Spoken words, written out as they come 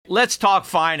Let's talk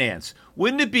finance.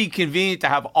 Wouldn't it be convenient to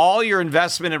have all your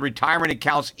investment and retirement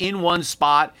accounts in one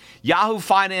spot? Yahoo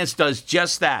Finance does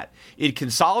just that. It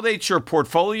consolidates your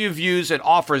portfolio views and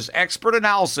offers expert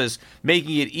analysis,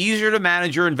 making it easier to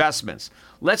manage your investments.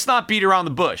 Let's not beat around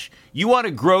the bush. You want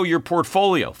to grow your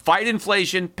portfolio, fight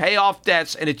inflation, pay off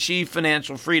debts, and achieve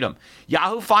financial freedom.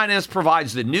 Yahoo Finance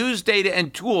provides the news, data,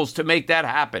 and tools to make that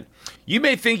happen. You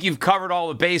may think you've covered all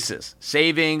the bases: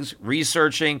 savings,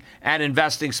 researching, and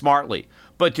investing smartly.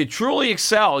 But to truly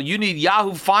excel, you need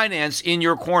Yahoo Finance in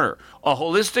your corner. A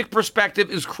holistic perspective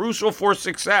is crucial for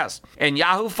success, and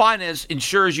Yahoo Finance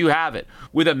ensures you have it.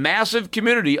 With a massive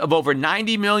community of over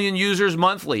 90 million users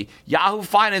monthly, Yahoo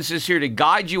Finance is here to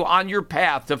guide you on your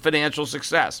path to financial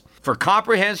success. For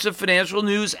comprehensive financial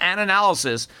news and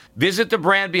analysis, visit the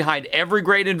brand behind every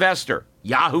great investor,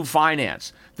 Yahoo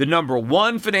Finance, the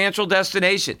 #1 financial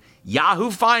destination,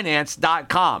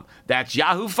 yahoofinance.com. That's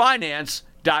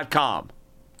yahoofinance.com.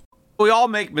 We all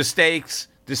make mistakes,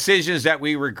 decisions that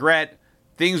we regret,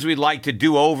 things we'd like to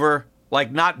do over,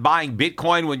 like not buying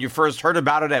Bitcoin when you first heard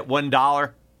about it at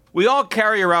 $1. We all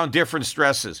carry around different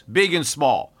stresses, big and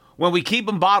small. When we keep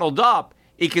them bottled up,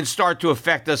 it can start to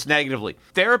affect us negatively.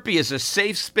 Therapy is a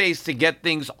safe space to get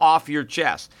things off your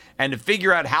chest and to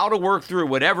figure out how to work through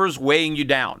whatever's weighing you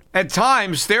down. At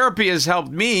times, therapy has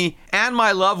helped me and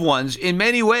my loved ones in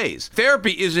many ways.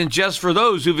 Therapy isn't just for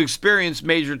those who've experienced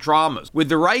major traumas. With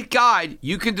the right guide,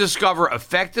 you can discover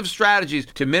effective strategies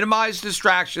to minimize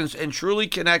distractions and truly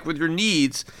connect with your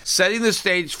needs, setting the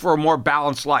stage for a more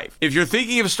balanced life. If you're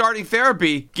thinking of starting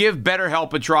therapy, give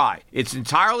BetterHelp a try. It's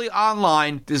entirely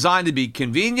online, designed to be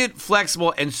convenient,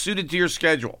 flexible, and suited to your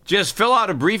schedule. Just fill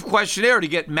out a brief questionnaire to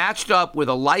get matched up with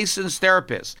a licensed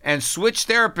therapist and switch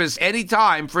therapists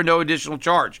anytime for no additional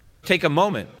charge. Take a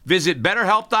moment. Visit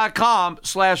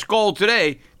BetterHelp.com/gold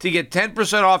today to get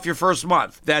 10% off your first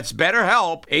month. That's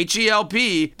BetterHelp,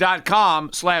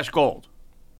 HELP.com/gold.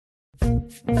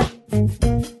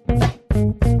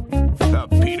 The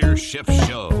Peter Schiff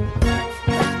Show.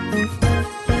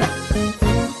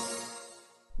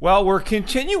 Well, we're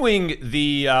continuing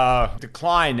the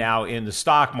decline now in the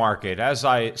stock market. As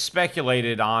I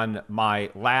speculated on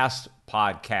my last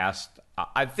podcast,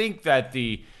 I think that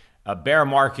the bear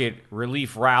market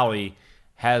relief rally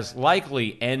has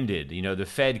likely ended. You know, the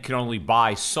Fed can only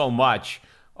buy so much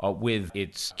with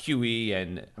its QE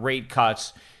and rate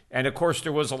cuts. And of course,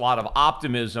 there was a lot of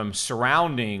optimism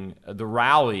surrounding the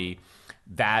rally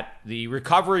that the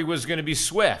recovery was going to be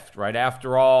swift, right?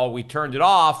 After all, we turned it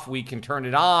off, we can turn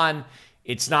it on.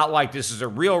 It's not like this is a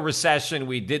real recession.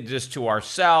 We did this to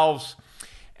ourselves,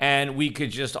 and we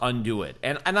could just undo it.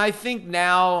 And I think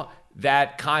now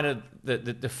that kind of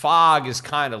the fog is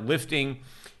kind of lifting,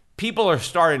 people are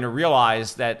starting to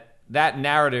realize that that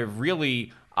narrative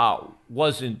really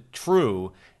wasn't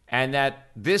true, and that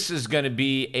this is going to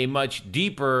be a much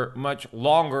deeper, much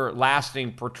longer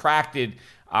lasting, protracted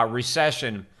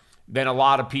recession than a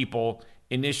lot of people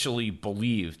initially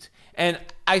believed. And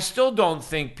I still don't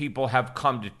think people have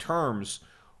come to terms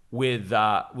with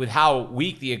how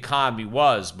weak the economy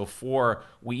was before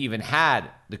we even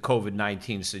had the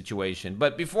COVID-19 situation.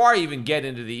 But before I even get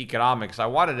into the economics, I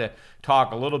wanted to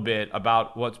talk a little bit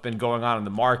about what's been going on in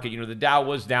the market. You know, the Dow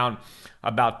was down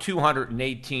about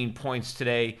 218 points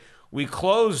today. We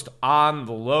closed on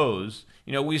the lows.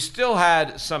 You know, we still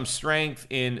had some strength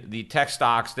in the tech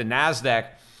stocks. The NASDAQ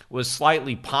was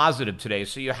slightly positive today.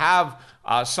 So you have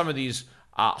some of these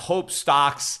hope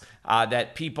stocks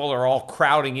that people are all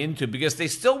crowding into because they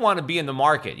still want to be in the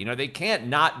market. You know, they can't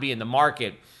not be in the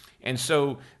market. And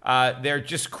so they're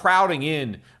just crowding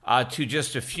in to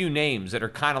just a few names that are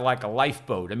kind of like a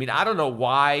lifeboat. I mean, I don't know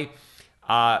why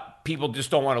people just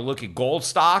don't want to look at gold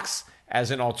stocks as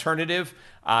an alternative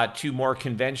to more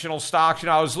conventional stocks. You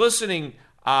know, I was listening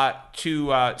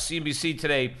to CNBC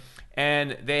today,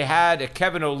 and they had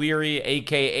Kevin O'Leary,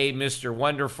 a.k.a. Mr.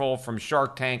 Wonderful from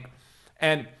Shark Tank,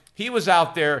 and he was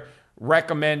out there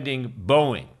recommending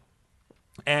Boeing.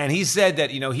 And he said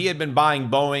that, you know, he had been buying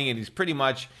Boeing, and he's pretty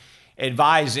much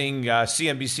advising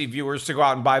CNBC viewers to go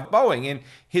out and buy Boeing. And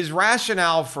his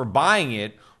rationale for buying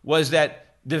it was that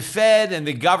the Fed and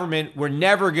the government were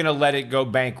never going to let it go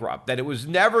bankrupt, that it was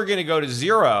never going to go to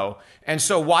zero. And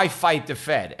so why fight the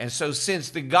Fed? And so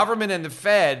since the government and the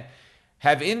Fed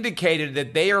have indicated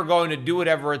that they are going to do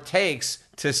whatever it takes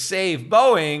to save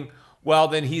Boeing, well,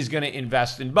 then he's going to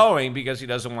invest in Boeing because he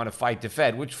doesn't want to fight the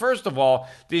Fed, which, first of all,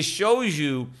 this shows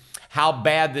you how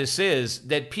bad this is,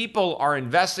 that people are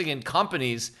investing in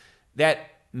companies that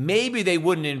maybe they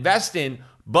wouldn't invest in,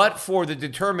 but for the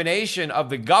determination of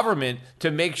the government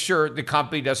to make sure the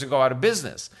company doesn't go out of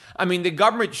business. I mean, the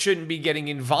government shouldn't be getting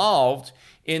involved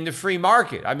in the free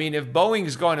market. I mean, if Boeing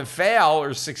is going to fail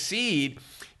or succeed,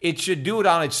 it should do it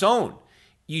on its own.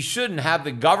 You shouldn't have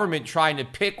the government trying to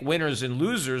pick winners and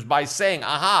losers by saying,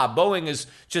 aha, Boeing is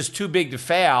just too big to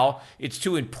fail. It's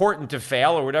too important to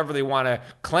fail, or whatever they want to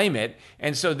claim it.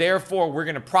 And so therefore, we're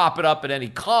going to prop it up at any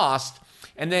cost.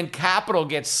 And then capital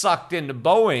gets sucked into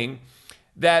Boeing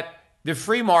that the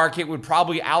free market would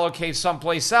probably allocate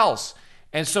someplace else.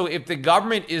 And so if the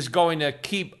government is going to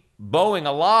keep Boeing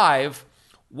alive,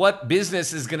 what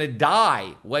business is going to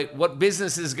die? What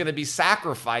business is going to be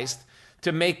sacrificed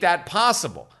to make that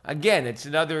possible? Again, it's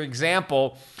another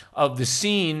example of the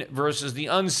seen versus the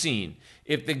unseen.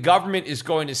 If the government is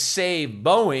going to save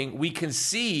Boeing, we can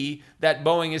see that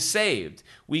Boeing is saved.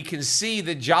 We can see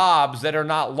the jobs that are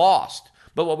not lost.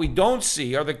 But what we don't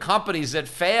see are the companies that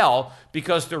fail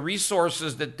because the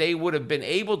resources that they would have been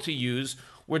able to use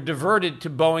were diverted to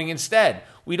Boeing instead.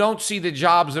 We don't see the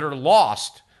jobs that are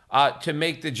lost to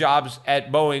make the jobs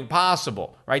at Boeing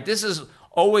possible, right? This is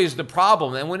always the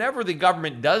problem. And whenever the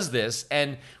government does this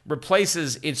and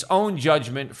replaces its own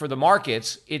judgment for the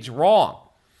markets, it's wrong.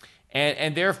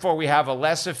 And therefore, we have a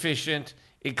less efficient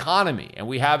economy and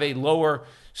we have a lower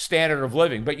standard of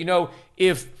living. But,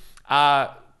 if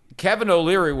Kevin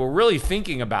O'Leary were really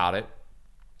thinking about it,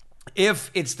 if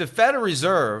it's the Federal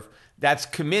Reserve that's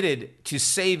committed to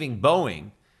saving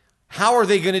Boeing, how are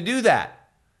they going to do that?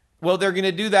 Well, they're going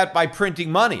to do that by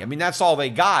printing money. I mean, that's all they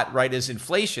got, right, is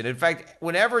inflation. In fact,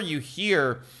 whenever you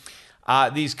hear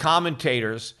these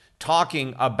commentators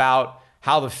talking about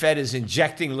how the Fed is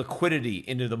injecting liquidity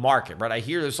into the market, right? I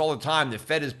hear this all the time. The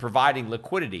Fed is providing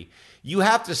liquidity. You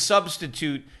have to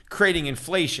substitute creating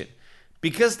inflation,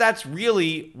 because that's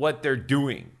really what they're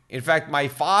doing. In fact, my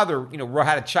father,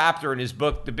 had a chapter in his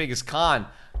book, The Biggest Con,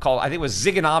 called, I think it was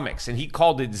Zigonomics, and he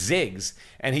called it Zigs.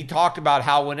 And he talked about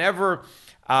how whenever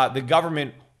the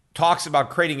government talks about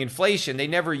creating inflation, they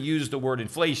never use the word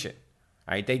inflation,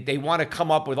 right? They want to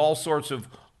come up with all sorts of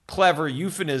clever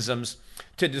euphemisms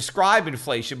to describe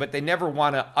inflation, but they never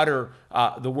want to utter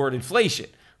the word inflation,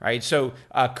 right? So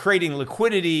creating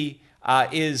liquidity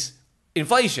is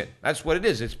inflation. That's what it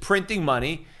is. It's printing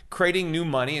money, creating new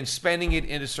money, and spending it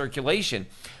into circulation.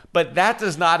 But that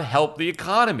does not help the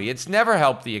economy. It's never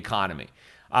helped the economy.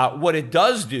 What it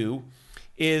does do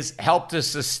is help to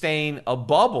sustain a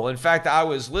bubble. In fact, I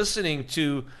was listening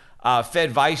to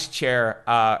Fed Vice Chair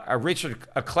Richard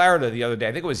Clarida the other day.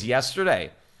 I think it was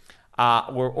yesterday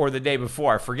or the day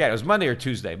before. I forget. It was Monday or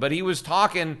Tuesday. But he was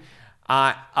talking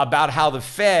about how the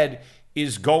Fed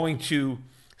is going to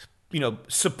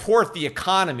support the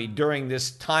economy during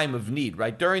this time of need,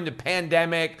 right? During the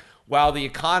pandemic, while the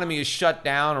economy is shut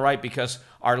down, right, because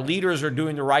our leaders are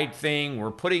doing the right thing,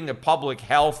 we're putting the public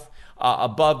health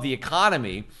above the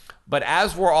economy. But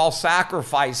as we're all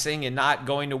sacrificing and not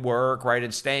going to work, right,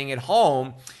 and staying at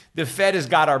home, the Fed has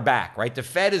got our back, right? The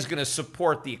Fed is going to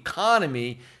support the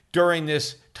economy during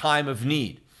this time of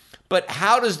need. But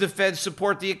how does the Fed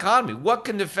support the economy? What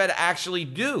can the Fed actually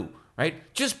do, right?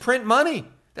 Just print money.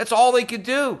 That's all they could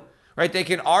do, right? They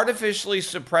can artificially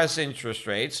suppress interest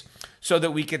rates so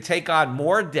that we can take on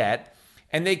more debt,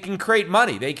 and they can create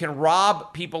money. They can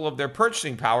rob people of their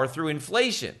purchasing power through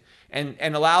inflation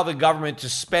and allow the government to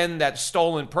spend that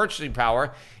stolen purchasing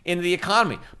power into the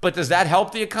economy. But does that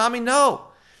help the economy? No.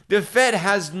 The Fed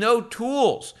has no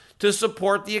tools to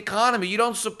support the economy. You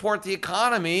don't support the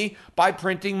economy by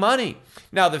printing money.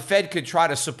 Now, the Fed could try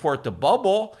to support the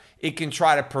bubble. It can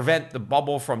try to prevent the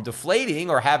bubble from deflating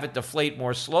or have it deflate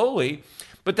more slowly,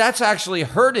 but that's actually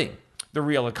hurting the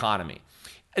real economy.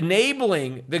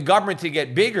 Enabling the government to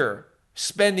get bigger,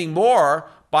 spending more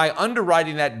by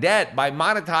underwriting that debt, by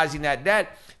monetizing that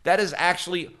debt, that is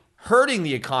actually hurting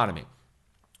the economy.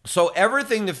 So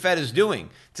everything the Fed is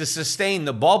doing to sustain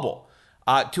the bubble,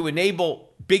 to enable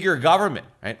bigger government,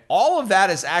 right? All of that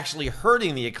is actually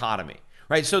hurting the economy.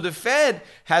 Right, so the Fed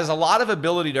has a lot of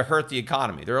ability to hurt the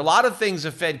economy. There are a lot of things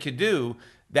the Fed could do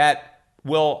that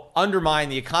will undermine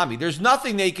the economy. There's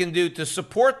nothing they can do to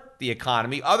support the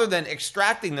economy other than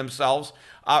extracting themselves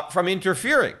from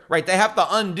interfering. Right, they have to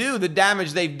undo the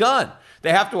damage they've done.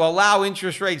 They have to allow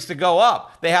interest rates to go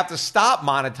up. They have to stop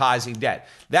monetizing debt.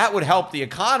 That would help the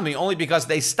economy only because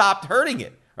they stopped hurting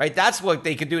it. Right, that's what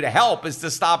they could do to help, is to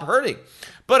stop hurting.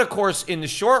 But of course, in the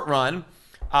short run,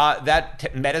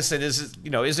 that medicine isn't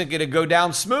going to go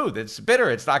down smooth. It's bitter.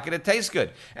 It's not going to taste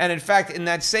good. And in fact, in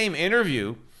that same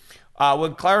interview,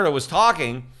 when Clarida was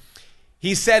talking,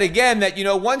 he said again that,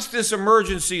 once this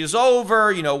emergency is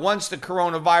over, once the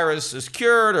coronavirus is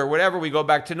cured or whatever, we go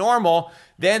back to normal,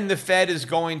 then the Fed is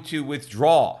going to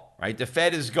withdraw, right? The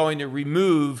Fed is going to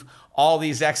remove all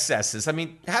these excesses. I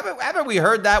mean, haven't we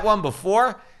heard that one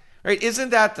before? Right? Isn't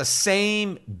that the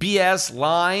same BS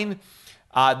line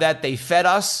that they fed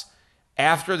us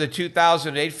after the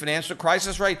 2008 financial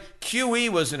crisis, right? QE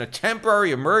was in a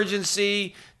temporary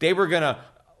emergency. They were going to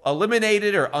eliminate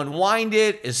it or unwind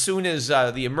it as soon as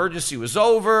the emergency was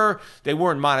over. They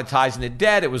weren't monetizing the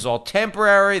debt. It was all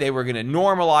temporary. They were going to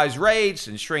normalize rates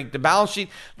and shrink the balance sheet.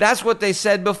 That's what they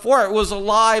said before. It was a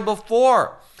lie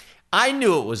before. I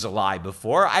knew it was a lie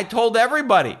before. I told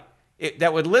everybody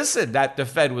that would listen that the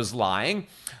Fed was lying,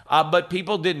 but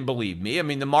people didn't believe me. I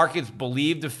mean, the markets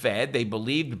believed the Fed. They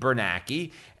believed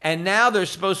Bernanke. And now they're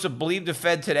supposed to believe the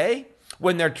Fed today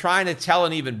when they're trying to tell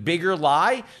an even bigger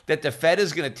lie that the Fed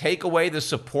is going to take away the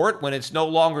support when it's no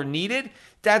longer needed.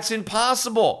 That's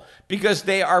impossible because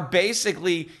they are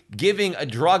basically giving a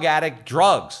drug addict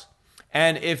drugs.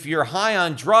 And if you're high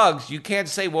on drugs, you can't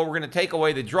say, well, we're going to take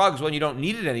away the drugs when you don't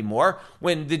need it anymore,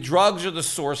 when the drugs are the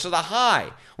source of the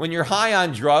high. When you're high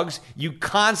on drugs, you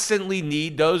constantly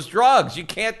need those drugs. You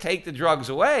can't take the drugs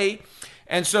away.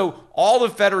 And so all the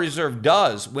Federal Reserve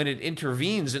does when it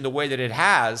intervenes in the way that it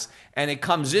has, and it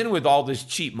comes in with all this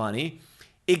cheap money,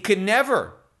 it can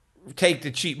never take the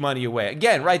cheap money away.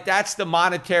 Again, right, that's the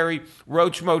monetary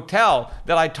Roach Motel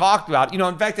that I talked about.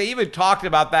 In fact, I even talked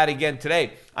about that again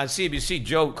today on CNBC.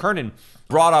 Joe Kernan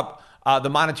brought up the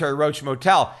monetary Roach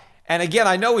Motel. And again,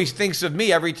 I know he thinks of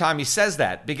me every time he says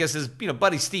that because his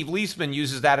buddy Steve Leisman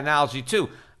uses that analogy too.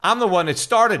 I'm the one that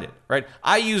started it, right?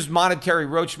 I used monetary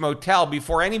Roach Motel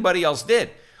before anybody else did.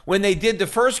 When they did the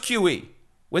first QE,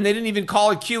 when they didn't even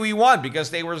call it QE1 because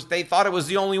they thought it was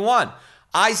the only one.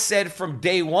 I said from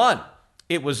day one,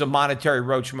 it was a monetary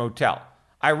Roach Motel.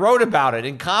 I wrote about it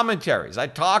in commentaries. I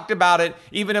talked about it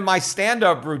even in my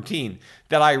stand-up routine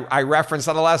that I referenced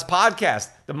on the last podcast,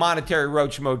 the monetary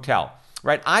Roach Motel,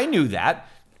 right? I knew that.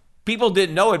 People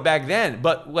didn't know it back then.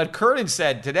 But what Kernan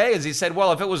said today is he said,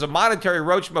 well, if it was a monetary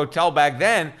Roach Motel back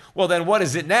then, well, then what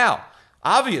is it now?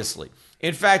 Obviously.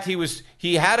 In fact,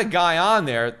 he had a guy on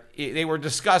there. They were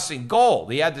discussing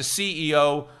gold. He had the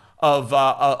CEO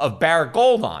of Barrick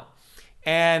Gold on.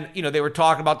 And, they were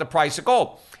talking about the price of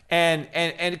gold. And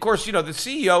of course, the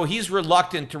CEO, he's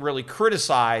reluctant to really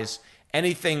criticize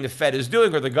anything the Fed is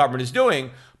doing or the government is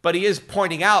doing, but he is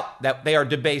pointing out that they are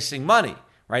debasing money,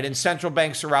 right? And central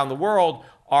banks around the world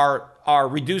are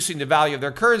reducing the value of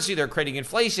their currency. They're creating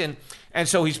inflation. And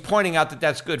so he's pointing out that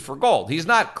that's good for gold. He's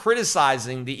not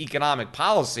criticizing the economic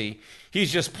policy.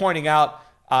 He's just pointing out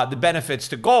the benefits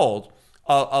to gold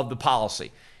of the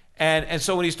policy. And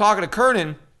so when he's talking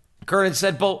to Kernan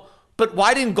said, but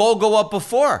why didn't gold go up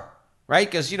before? Right?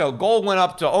 Because, gold went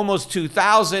up to almost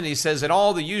 2,000. He says, and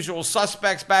all the usual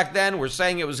suspects back then were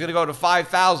saying it was going to go to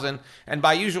 5,000. And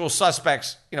by usual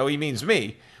suspects, he means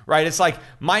me, right? It's like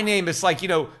my name. It's like,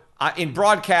 in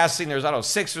broadcasting, there's,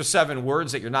 6 or 7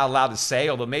 words that you're not allowed to say,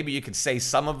 although maybe you can say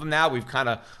some of them now. We've kind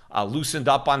of loosened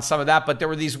up on some of that. But there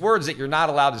were these words that you're not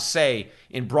allowed to say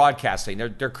in broadcasting.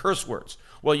 They're curse words.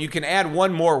 Well, you can add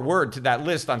one more word to that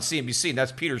list on CNBC, and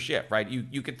that's Peter Schiff, right?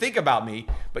 You can think about me,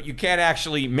 but you can't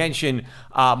actually mention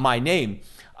my name.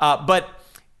 But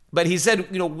he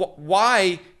said,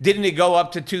 why didn't it go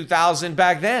up to 2,000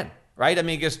 back then, right? I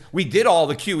mean, because we did all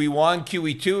the QE1,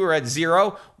 QE2 are at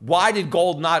zero. Why did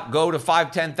gold not go to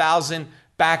 10,000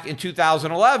 back in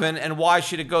 2011, and why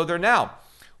should it go there now?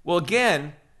 Well,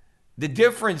 again, the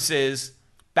difference is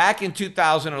back in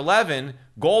 2011,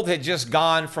 gold had just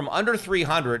gone from under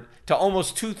 300 to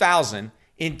almost 2,000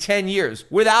 in 10 years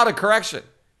without a correction.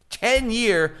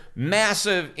 10-year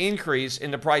massive increase in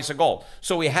the price of gold.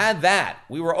 So we had that.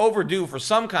 We were overdue for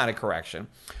some kind of correction.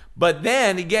 But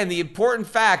then, again, the important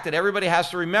fact that everybody has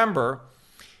to remember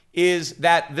is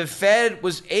that the Fed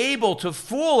was able to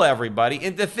fool everybody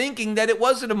into thinking that it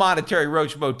wasn't a monetary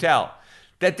Roach Motel,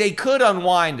 that they could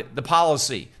unwind the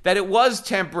policy, that it was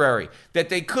temporary, that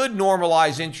they could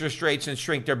normalize interest rates and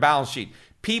shrink their balance sheet.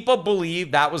 People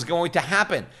believed that was going to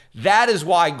happen. That is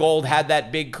why gold had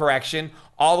that big correction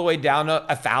all the way down to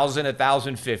 1,000,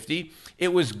 1,050.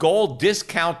 It was gold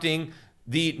discounting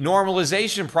the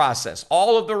normalization process.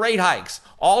 All of the rate hikes,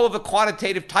 all of the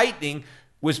quantitative tightening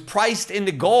was priced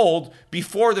into gold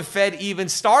before the Fed even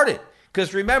started.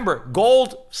 Because remember,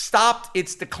 gold stopped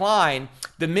its decline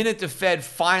the minute the Fed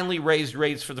finally raised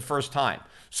rates for the first time.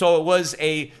 So it was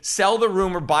a sell the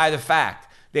rumor, buy the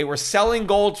fact. They were selling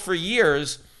gold for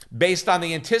years based on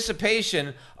the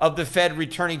anticipation of the Fed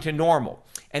returning to normal.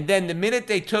 And then the minute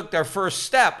they took their first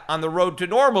step on the road to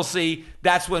normalcy,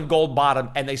 that's when gold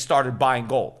bottomed and they started buying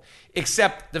gold.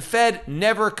 Except the Fed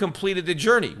never completed the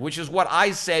journey, which is what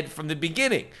I said from the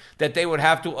beginning, that they would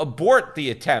have to abort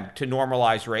the attempt to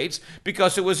normalize rates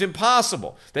because it was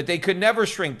impossible, that they could never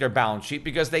shrink their balance sheet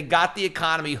because they got the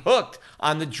economy hooked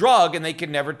on the drug and they could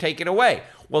never take it away.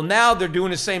 Well, now they're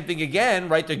doing the same thing again,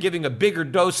 right? They're giving a bigger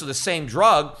dose of the same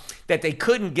drug that they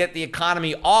couldn't get the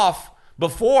economy off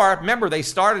before. Remember, they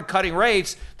started cutting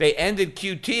rates. They ended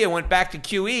QT and went back to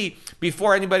QE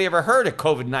before anybody ever heard of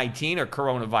COVID-19 or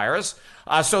coronavirus.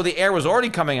 So the air was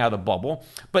already coming out of the bubble.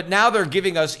 But now they're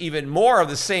giving us even more of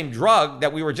the same drug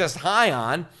that we were just high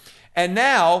on. And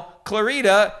now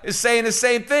Clarida is saying the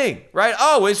same thing, right?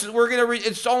 Oh, it's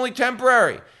only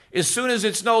temporary. As soon as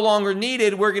it's no longer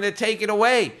needed, we're going to take it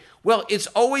away. Well, it's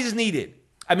always needed.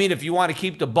 I mean, if you want to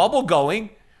keep the bubble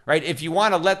going, right? If you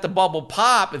want to let the bubble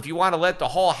pop, if you want to let the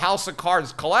whole house of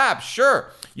cards collapse,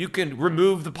 sure, you can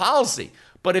remove the policy.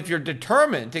 But if you're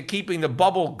determined to keeping the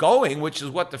bubble going, which is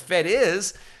what the Fed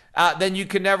is, then you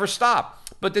can never stop.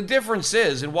 But the difference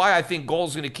is, and why I think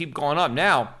gold's going to keep going up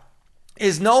now,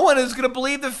 is no one is going to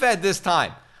believe the Fed this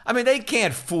time. I mean, they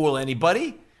can't fool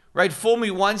anybody, right? Fool me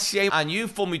once, shame on you.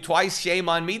 Fool me twice, shame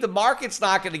on me. The market's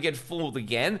not going to get fooled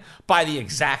again by the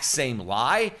exact same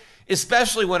lie,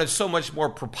 especially when it's so much more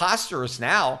preposterous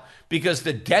now because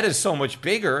the debt is so much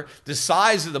bigger. The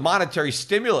size of the monetary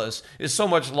stimulus is so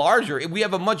much larger. We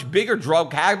have a much bigger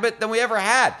drug habit than we ever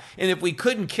had. And if we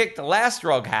couldn't kick the last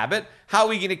drug habit, how are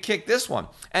we going to kick this one?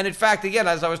 And in fact, again,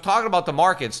 as I was talking about the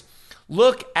markets,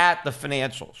 look at the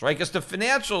financials, right? Because the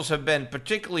financials have been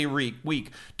particularly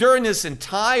weak during this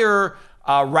entire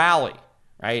rally,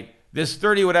 right? This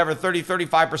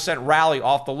 35% rally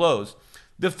off the lows.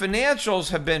 The financials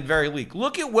have been very weak.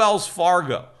 Look at Wells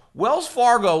Fargo. Wells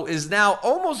Fargo is now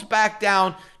almost back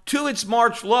down to its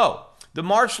March low. The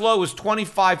March low was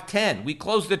 25.10. We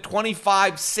closed at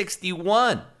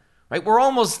 25.61. Right? We're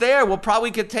almost there. We'll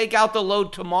probably could take out the low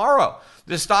tomorrow.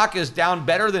 The stock is down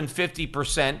better than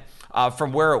 50%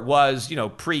 from where it was,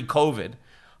 pre-COVID.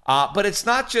 But it's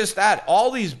not just that. All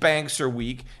these banks are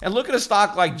weak. And look at a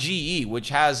stock like GE, which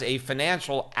has a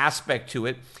financial aspect to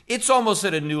it. It's almost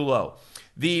at a new low.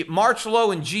 The March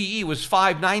low in GE was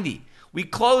 590. We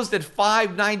closed at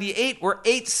 598. We're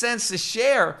 8 cents a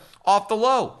share off the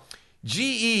low.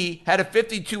 GE had a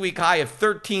 52-week high of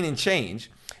 13 and change.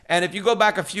 And if you go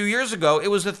back a few years ago, it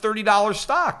was a $30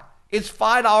 stock. It's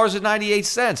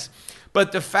 $5.98.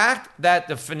 But the fact that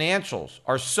the financials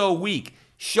are so weak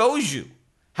shows you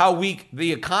how weak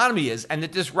the economy is and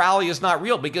that this rally is not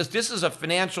real because this is a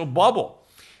financial bubble.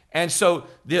 And so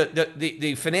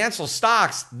the financial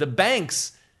stocks, the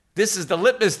banks, this is the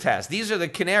litmus test. These are the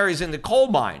canaries in the coal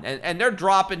mine, and they're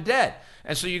dropping dead.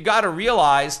 And so you got to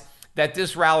realize that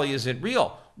this rally isn't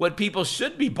real. What people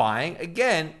should be buying,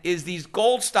 again, is these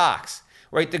gold stocks,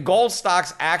 right? The gold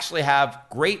stocks actually have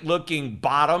great looking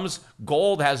bottoms.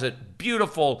 Gold has a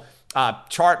beautiful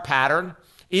chart pattern.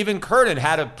 Even Kernan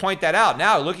had to point that out.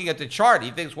 Now, looking at the chart,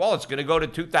 he thinks, well, it's going to go to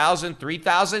 2,000,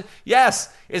 3,000.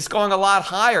 Yes, it's going a lot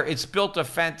higher. It's built a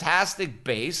fantastic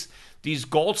base. These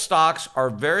gold stocks are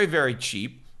very, very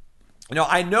cheap.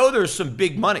 I know there's some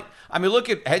big money. I mean, look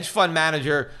at hedge fund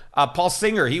manager Paul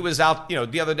Singer. He was out,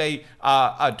 the other day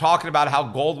talking about how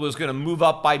gold was going to move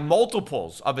up by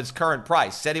multiples of its current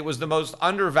price. Said it was the most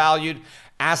undervalued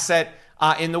asset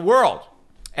in the world.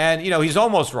 And, he's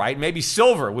almost right. Maybe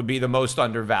silver would be the most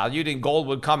undervalued and gold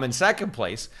would come in second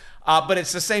place. But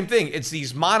it's the same thing. It's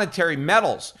these monetary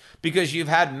metals because you've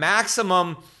had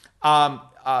maximum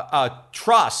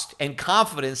trust and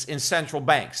confidence in central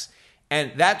banks.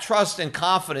 And that trust and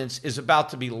confidence is about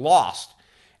to be lost.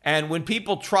 And when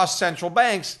people trust central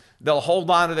banks, they'll hold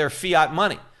on to their fiat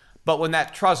money. But when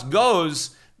that trust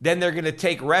goes, then they're going to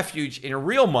take refuge in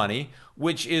real money,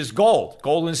 which is gold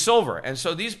and silver. And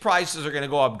so these prices are going to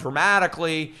go up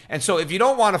dramatically. And so if you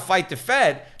don't want to fight the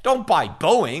Fed, don't buy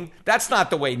Boeing. That's not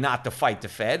the way not to fight the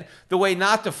Fed. The way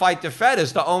not to fight the Fed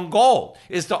is to own gold,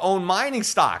 is to own mining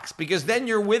stocks, because then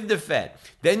you're with the Fed.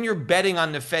 Then you're betting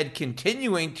on the Fed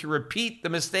continuing to repeat the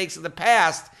mistakes of the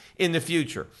past in the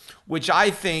future, which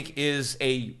I think is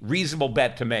a reasonable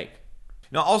bet to make.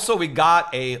 Now, also, we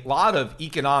got a lot of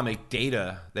economic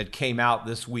data that came out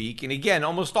this week. And again,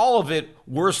 almost all of it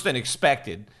worse than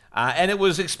expected. And it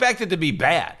was expected to be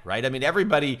bad, right? I mean,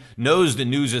 everybody knows the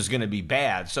news is going to be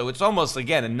bad. So it's almost,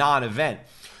 again, a non-event.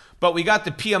 But we got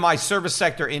the PMI Service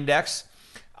Sector Index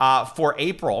for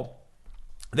April.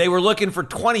 They were looking for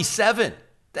 27.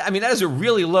 I mean, that is a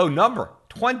really low number,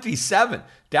 27,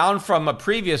 down from a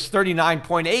previous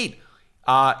 39.8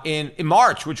 in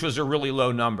March, which was a really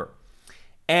low number.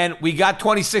 And we got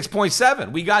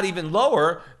 26.7. We got even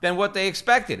lower than what they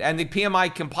expected. And the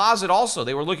PMI composite also,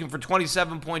 they were looking for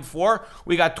 27.4.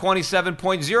 We got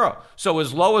 27.0. So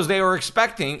as low as they were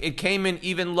expecting, it came in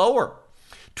even lower.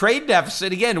 Trade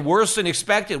deficit, again, worse than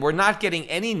expected. We're not getting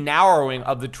any narrowing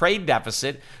of the trade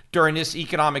deficit during this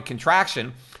economic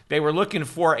contraction. They were looking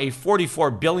for a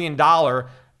 $44 billion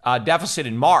deficit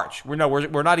in March. We're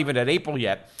not even at April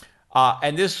yet.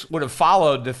 And this would have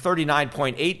followed the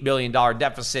 $39.8 billion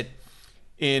deficit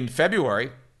in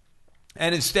February.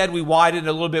 And instead, we widened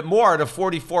a little bit more to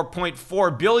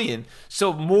 $44.4 billion.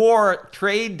 So more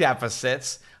trade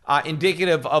deficits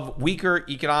indicative of a weaker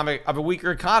economy.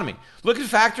 Look at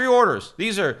factory orders.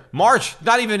 These are March,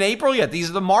 not even April yet. These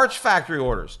are the March factory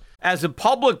orders. As a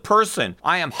public person,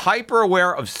 I am hyper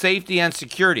aware of safety and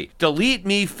security. Delete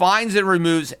Me finds and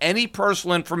removes any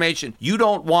personal information you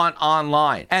don't want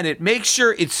online, and it makes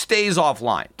sure it stays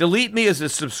offline. Delete Me is a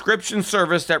subscription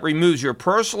service that removes your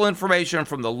personal information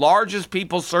from the largest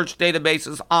people search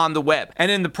databases on the web,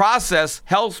 and in the process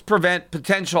helps prevent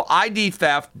potential ID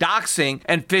theft, doxing,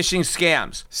 and phishing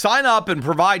scams. Sign up and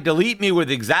provide Delete Me with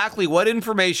exactly what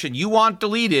information you want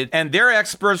deleted, and their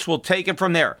experts will take it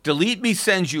from there. Delete Me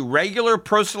sends you regular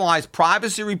personalized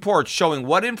privacy reports showing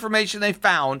what information they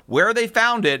found, where they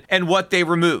found it, and what they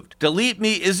removed. Delete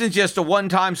Me isn't just a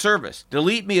one-time service.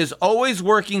 Delete Me is always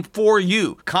working for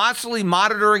you, constantly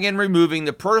monitoring and removing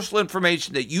the personal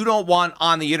information that you don't want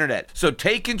on the internet. So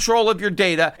take control of your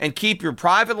data and keep your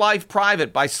private life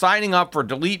private by signing up for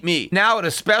Delete Me. Now at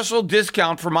a special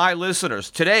discount for my listeners.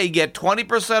 Today, get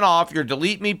 20% off your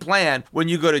Delete Me plan when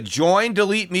you go to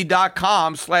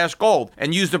joindeleteme.com/gold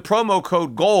and use the promo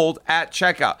code GOLD at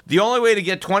checkout. The only way to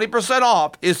get 20%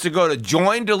 off is to go to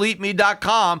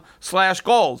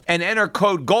joindeleteme.com/gold and enter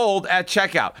code GOLD at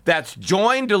checkout. That's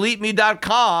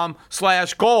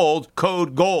joindeleteme.com/gold,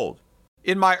 code GOLD.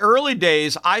 In my early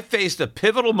days, I faced a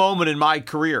pivotal moment in my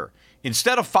career.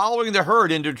 Instead of following the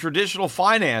herd into traditional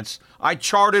finance, I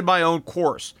charted my own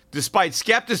course. Despite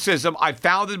skepticism, I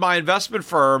founded my investment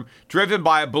firm driven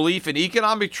by a belief in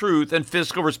economic truth and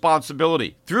fiscal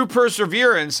responsibility. Through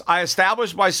perseverance, I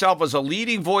established myself as a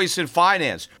leading voice in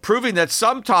finance, proving that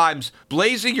sometimes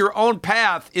blazing your own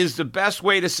path is the best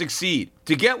way to succeed.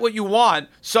 To get what you want,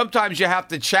 sometimes you have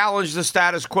to challenge the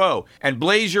status quo and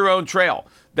blaze your own trail.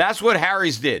 That's what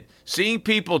Harry's did. Seeing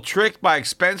people tricked by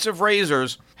expensive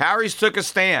razors, Harry's took a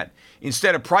stand.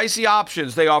 Instead of pricey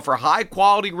options, they offer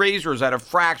high-quality razors at a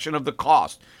fraction of the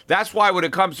cost. That's why when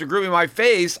it comes to grooming my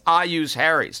face, I use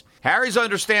Harry's. Harry's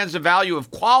understands the value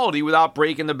of quality without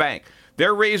breaking the bank.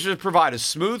 Their razors provide a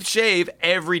smooth shave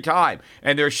every time,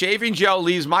 and their shaving gel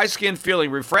leaves my skin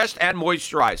feeling refreshed and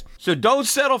moisturized. So don't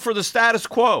settle for the status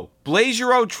quo. Blaze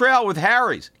your own trail with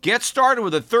Harry's. Get started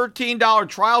with a $13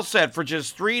 trial set for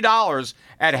just $3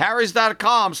 at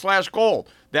harrys.com/gold.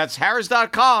 That's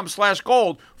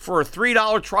harrys.com/gold for a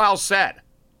 $3 trial set.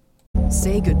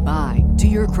 Say goodbye to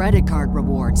your credit card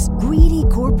rewards. Greedy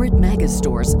corporate mega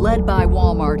stores, led by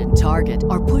Walmart and Target,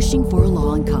 are pushing for a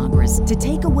law in Congress to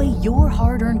take away your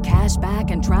hard-earned cash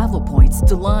back and travel points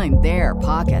to line their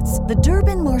pockets. The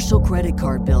Durbin-Marshall credit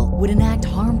card bill would enact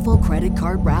harmful credit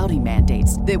card routing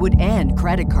mandates that would end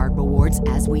credit card rewards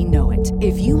as we know it.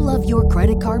 If you love your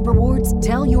credit card rewards,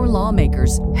 tell your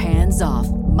lawmakers, hands off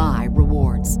my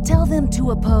rewards. Tell them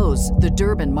to oppose the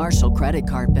Durbin-Marshall credit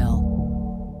card bill.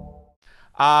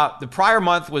 The prior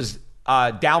month was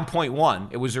down 0.1.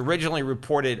 It was originally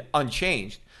reported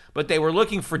unchanged, but they were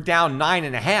looking for down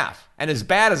 9.5. And as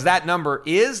bad as that number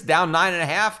is, down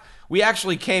 9.5, we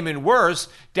actually came in worse,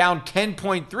 down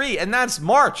 10.3, and that's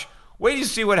March. Wait till you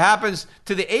see what happens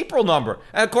to the April number.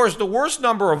 And of course, the worst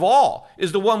number of all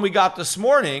is the one we got this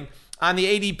morning on the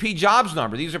ADP jobs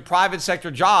number. These are private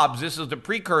sector jobs. This is the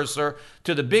precursor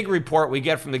to the big report we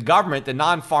get from the government, the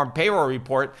non-farm payroll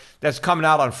report that's coming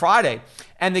out on Friday.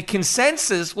 And the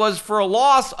consensus was for a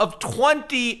loss of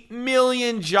 20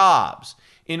 million jobs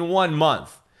in 1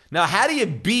 month. Now, how do you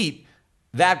beat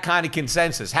that kind of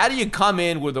consensus? How do you come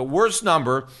in with a worse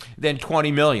number than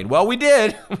 20 million? Well, we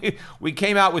did. We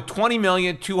came out with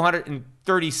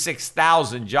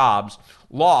 20,236,000 jobs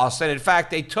lost. And in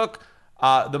fact, they took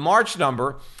the March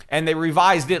number and they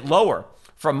revised it lower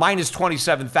from minus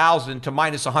 27,000 to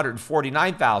minus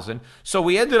 149,000. So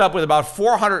we ended up with about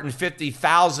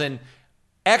 450,000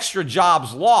 extra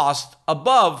jobs lost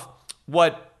above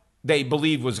what they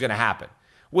believed was going to happen,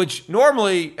 which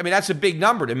normally, I mean, that's a big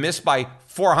number to miss by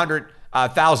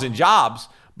 400,000 jobs.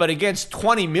 But against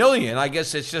 20 million, I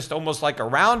guess it's just almost like a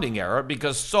rounding error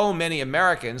because so many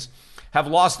Americans have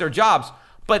lost their jobs.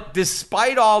 But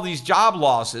despite all these job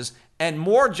losses, and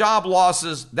more job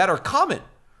losses that are coming,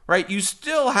 right? You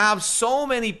still have so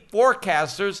many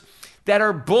forecasters that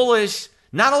are bullish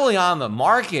not only on the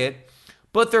market,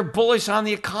 but they're bullish on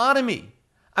the economy.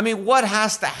 I mean, what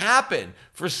has to happen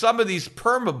for some of these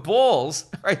perma bulls,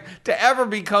 right, to ever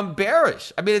become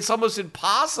bearish? I mean, it's almost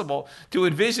impossible to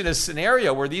envision a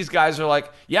scenario where these guys are like,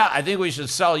 yeah, I think we should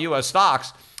sell U.S.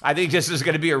 stocks. I think this is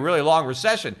going to be a really long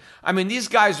recession. I mean, these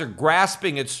guys are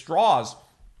grasping at straws.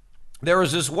 There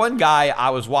was this one guy I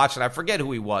was watching. I forget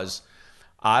who he was.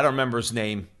 I don't remember his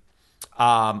name.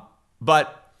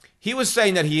 But he was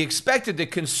saying that he expected the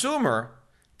consumer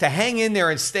to hang in there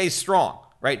and stay strong,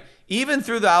 right? Even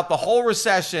throughout the whole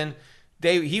recession,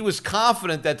 he was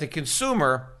confident that the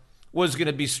consumer was going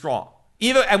to be strong.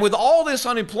 And with all this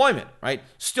unemployment, right,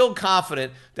 still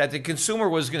confident that the consumer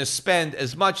was going to spend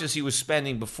as much as he was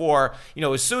spending before.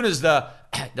 As soon as the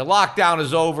lockdown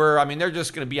is over, I mean, they're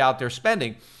just going to be out there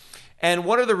spending. And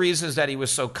one of the reasons that he was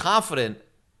so confident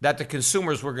that the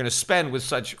consumers were going to spend with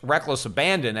such reckless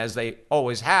abandon, as they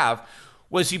always have,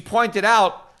 was he pointed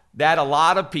out that a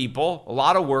lot of people, a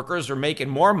lot of workers are making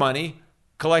more money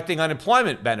collecting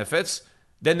unemployment benefits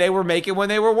than they were making when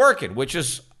they were working, which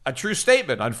is a true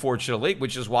statement, unfortunately,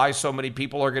 which is why so many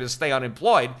people are going to stay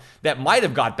unemployed that might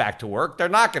have got back to work. They're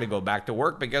not going to go back to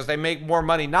work because they make more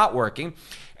money not working.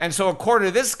 And so according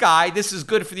to this guy, this is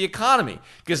good for the economy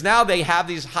because now they have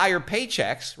these higher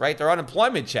paychecks, right? Their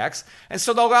unemployment checks. And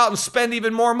so they'll go out and spend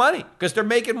even more money because they're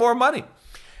making more money.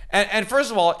 And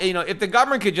first of all, if the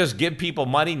government could just give people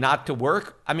money not to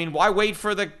work, I mean, why wait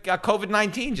for the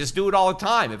COVID-19? Just do it all the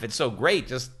time. If it's so great,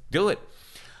 just do it.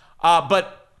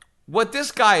 But what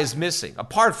this guy is missing,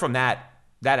 apart from that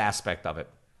aspect of it,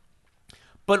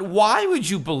 but why would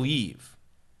you believe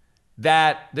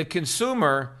that the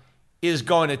consumer is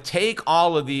going to take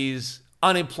all of these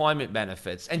unemployment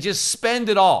benefits and just spend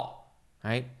it all,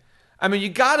 right? I mean, you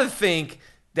got to think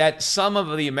that some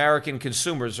of the American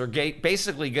consumers are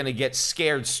basically going to get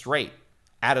scared straight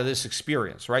out of this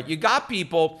experience, right? You got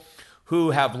people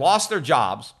who have lost their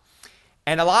jobs,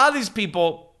 and a lot of these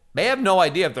people, they have no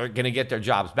idea if they're going to get their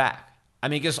jobs back. I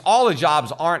mean, because all the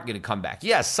jobs aren't going to come back.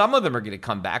 Yes, some of them are going to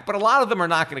come back, but a lot of them are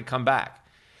not going to come back.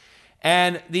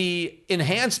 And the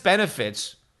enhanced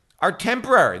benefits are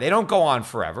temporary. They don't go on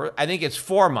forever. I think it's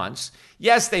 4 months.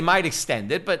 Yes, they might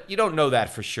extend it, but you don't know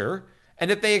that for sure. And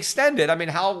if they extend it, I mean,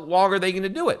 how long are they going to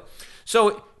do it?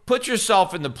 So put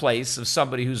yourself in the place of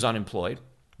somebody who's unemployed.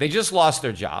 They just lost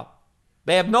their job.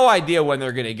 They have no idea when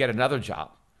they're going to get another job.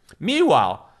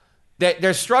 Meanwhile,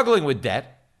 they're struggling with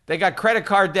debt. They got credit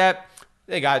card debt.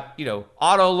 They got,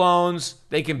 auto loans.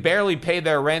 They can barely pay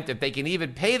their rent, if they can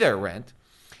even pay their rent.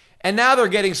 And now they're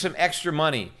getting some extra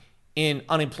money in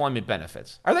unemployment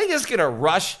benefits. Are they just going to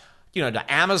rush,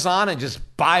 to Amazon and just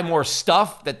buy more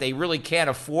stuff that they really can't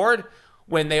afford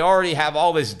when they already have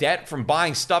all this debt from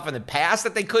buying stuff in the past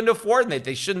that they couldn't afford and that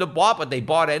they shouldn't have bought, but they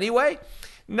bought anyway?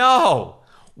 No.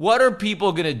 What are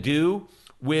people going to do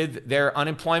with their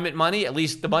unemployment money, at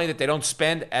least the money that they don't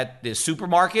spend at the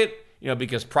supermarket,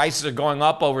 because prices are going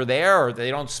up over there, or they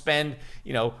don't spend,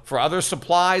 for other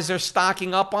supplies they're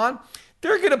stocking up on?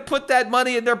 They're going to put that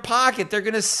money in their pocket. They're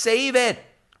going to save it,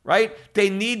 right? They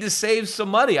need to save some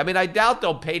money. I mean, I doubt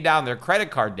they'll pay down their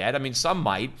credit card debt. I mean, some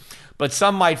might. But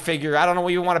some might figure, I don't know,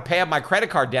 even want to pay up my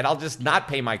credit card debt. I'll just not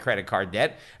pay my credit card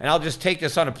debt, and I'll just take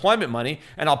this unemployment money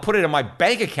and I'll put it in my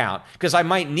bank account because I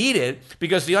might need it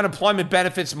because the unemployment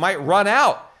benefits might run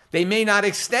out. They may not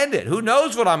extend it. Who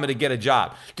knows when I'm going to get a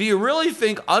job? Do you really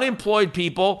think unemployed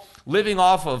people living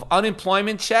off of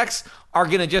unemployment checks are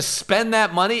going to just spend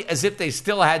that money as if they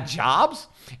still had jobs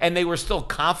and they were still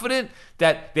confident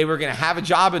that they were going to have a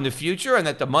job in the future and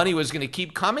that the money was going to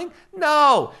keep coming?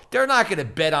 No, they're not going to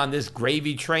bet on this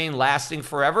gravy train lasting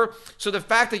forever. So the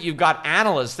fact that you've got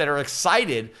analysts that are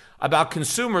excited about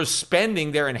consumers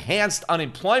spending their enhanced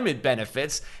unemployment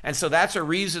benefits, and so that's a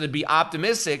reason to be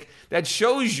optimistic, that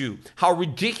shows you how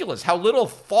ridiculous, how little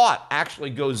thought actually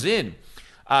goes in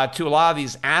to a lot of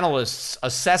these analysts'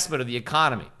 assessment of the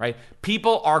economy, right?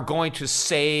 People are going to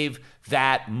save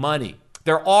that money.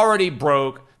 They're already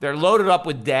broke. They're loaded up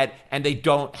with debt, and they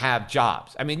don't have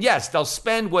jobs. I mean, yes, they'll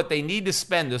spend what they need to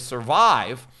spend to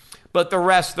survive, but the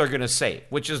rest they're going to save,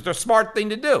 which is the smart thing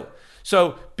to do.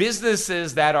 So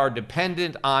businesses that are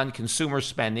dependent on consumer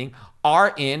spending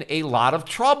are in a lot of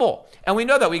trouble. And we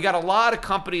know that. We got a lot of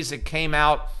companies that came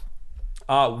out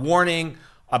warning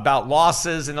about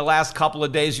losses in the last couple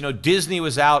of days. Disney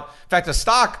was out. In fact, the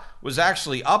stock was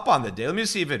actually up on the day. Let me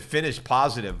see if it finished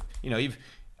positive. Now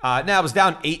it was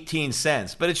down 18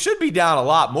 cents, but it should be down a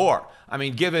lot more. I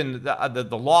mean, given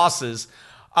the losses.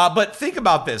 But think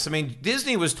about this. I mean,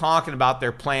 Disney was talking about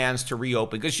their plans to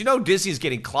reopen because, Disney's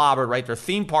getting clobbered, right? Their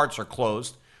theme parks are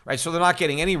closed, right? So they're not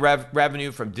getting any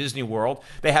revenue from Disney World.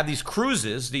 They have these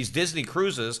cruises, these Disney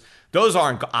cruises. Those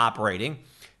aren't operating.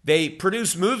 They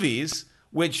produce movies,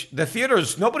 which the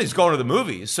theaters, nobody's going to the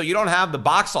movies. So you don't have the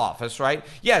box office, right?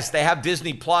 Yes, they have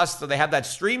Disney Plus, so they have that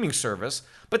streaming service,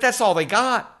 but that's all they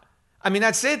got. I mean,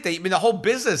 that's it. The whole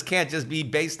business can't just be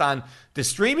based on the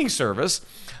streaming service.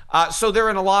 So they're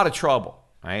in a lot of trouble,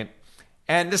 right?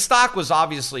 And the stock was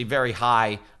obviously very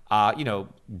high,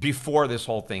 before this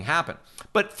whole thing happened.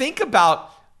 But think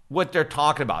about what they're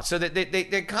talking about. So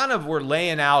they kind of were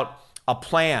laying out a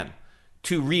plan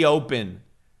to reopen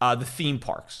the theme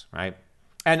parks, right?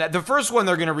 And the first one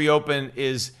they're going to reopen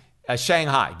is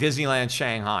Shanghai, Disneyland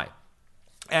Shanghai.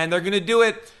 And they're going to do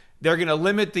it. They're going to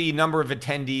limit the number of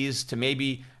attendees to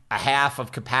maybe a half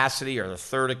of capacity or a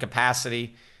third of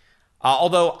capacity.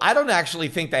 Although I don't actually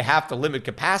think they have to limit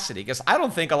capacity because I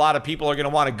don't think a lot of people are going to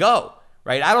want to go,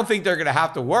 right? I don't think they're going to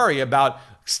have to worry about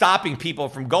stopping people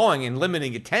from going and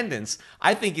limiting attendance.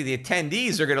 I think the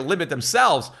attendees are going to limit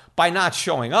themselves by not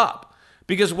showing up.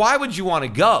 Because why would you want to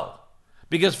go?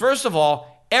 Because first of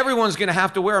all, everyone's going to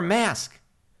have to wear a mask.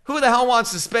 Who the hell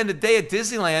wants to spend a day at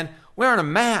Disneyland wearing a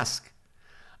mask?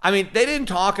 I mean, they didn't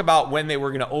talk about when they were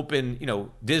going to open,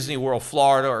 Disney World,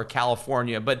 Florida or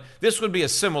California, but this would be a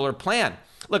similar plan.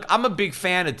 Look, I'm a big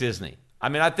fan of Disney. I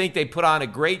mean, I think they put on a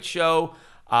great show.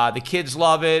 The kids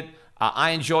love it.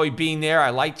 I enjoy being there. I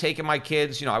like taking my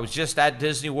kids. I was just at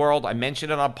Disney World. I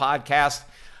mentioned it on a podcast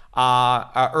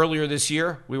earlier this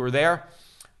year. We were there.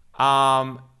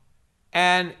 And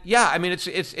yeah, I mean,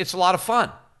 it's a lot of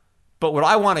fun. But would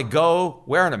I want to go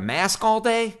wearing a mask all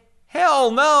day?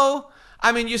 Hell no.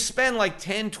 I mean, you spend like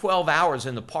 10, 12 hours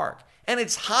in the park, and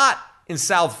it's hot in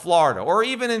South Florida or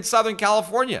even in Southern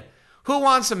California. Who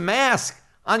wants a mask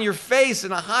on your face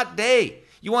in a hot day?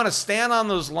 You want to stand on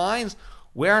those lines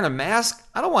wearing a mask?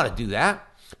 I don't want to do that.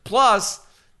 Plus,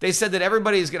 they said that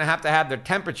everybody is going to have their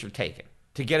temperature taken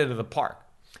to get into the park.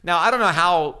 Now, I don't know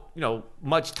how,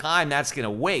 much time that's going to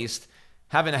waste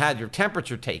having had your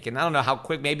temperature taken. I don't know how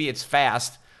quick. Maybe it's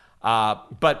fast.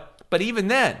 But even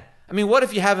then, I mean, what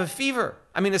if you have a fever?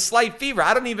 I mean, a slight fever.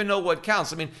 I don't even know what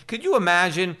counts. I mean, could you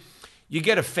imagine you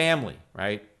get a family,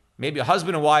 right? Maybe a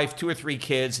husband and wife, 2 or 3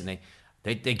 kids, and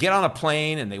they get on a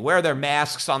plane and they wear their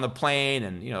masks on the plane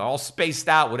and, all spaced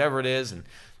out, whatever it is. And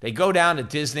they go down to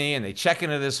Disney and they check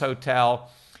into this hotel.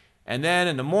 And then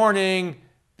in the morning,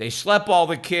 they schlep all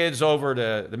the kids over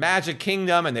to the Magic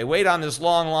Kingdom and they wait on this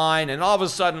long line. And all of a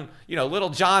sudden,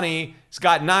 little Johnny's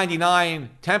got 99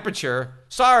 temperature.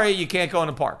 Sorry, you can't go in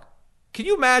the park. Can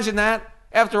you imagine that?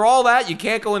 After all that, you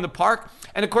can't go in the park?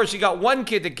 And of course, you got one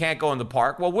kid that can't go in the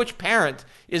park. Well, which parent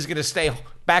is going to stay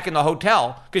back in the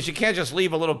hotel? Because you can't just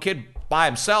leave a little kid by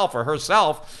himself or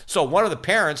herself. So one of the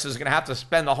parents is going to have to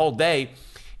spend the whole day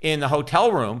in the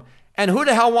hotel room. And who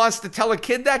the hell wants to tell a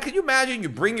kid that? Can you imagine you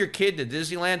bring your kid to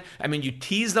Disneyland? I mean, you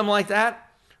tease them like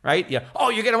that, right? Yeah. Oh,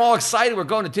 you get them all excited. We're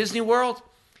going to Disney World.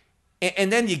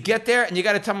 And then you get there and you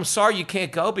got to tell them, sorry, you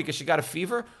can't go because you got a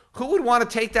fever. Who would want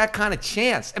to take that kind of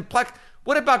chance? And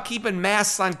what about keeping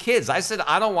masks on kids? I said,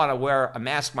 I don't want to wear a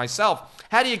mask myself.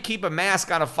 How do you keep a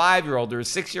mask on a 5-year-old or a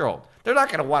 6-year-old? They're not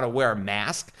going to want to wear a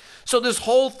mask. So this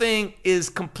whole thing is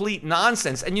complete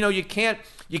nonsense. And, you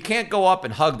can't go up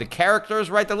and hug the characters,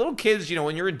 right? The little kids,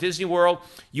 when you're in Disney World,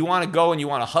 you want to go and you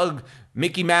want to hug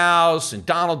Mickey Mouse and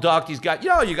Donald Duck. You got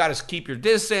to keep your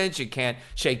distance. You can't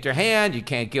shake their hand. You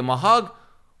can't give them a hug.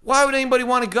 Why would anybody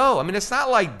want to go? I mean, it's not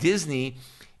like Disney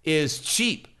is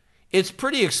cheap. It's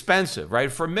pretty expensive,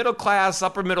 right? For middle class,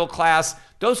 upper middle class,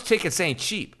 those tickets ain't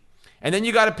cheap. And then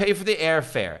you got to pay for the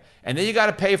airfare. And then you got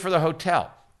to pay for the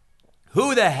hotel.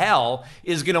 Who the hell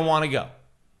is going to want to go,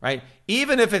 right?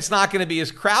 Even if it's not going to be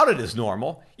as crowded as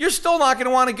normal, you're still not going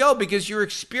to want to go because your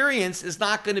experience is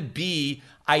not going to be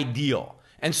ideal.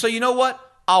 And so you know what?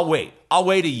 I'll wait. I'll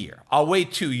wait a year. I'll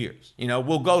wait 2 years.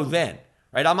 We'll go then.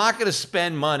 Right? I'm not going to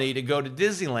spend money to go to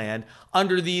Disneyland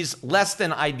under these less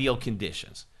than ideal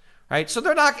conditions. Right? So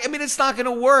it's not going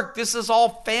to work. This is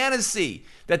all fantasy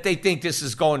that they think this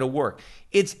is going to work.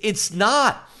 It's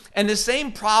not. And the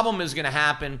same problem is going to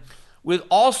happen with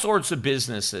all sorts of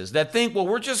businesses that think, well,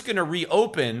 we're just going to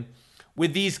reopen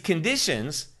with these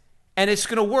conditions and it's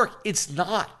going to work. It's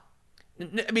not.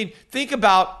 I mean, think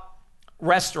about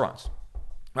restaurants,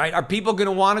 right? Are people going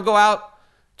to want to go out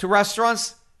to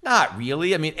restaurants? Not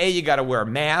really. I mean, you got to wear a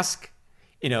mask,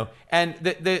 and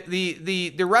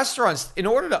the restaurants, in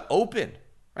order to open,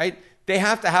 right, they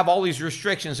have to have all these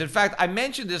restrictions. In fact, I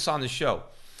mentioned this on the show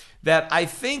that I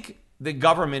think the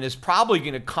government is probably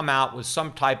going to come out with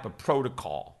some type of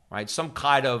protocol, right? Some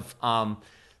kind of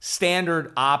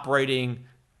standard operating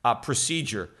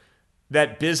procedure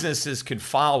that businesses can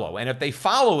follow. And if they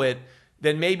follow it,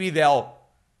 then maybe they'll,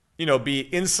 be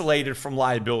insulated from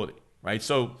liability, right?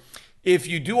 So if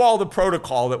you do all the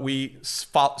protocol that we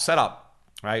set up,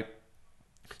 right,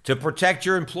 to protect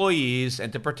your employees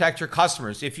and to protect your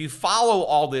customers, if you follow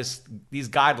all these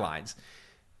guidelines,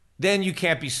 then you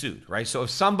can't be sued, right? So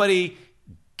if somebody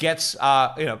gets,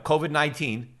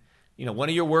 COVID-19, one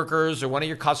of your workers or one of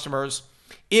your customers,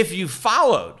 if you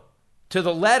followed to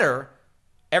the letter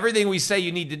everything we say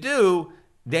you need to do,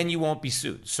 then you won't be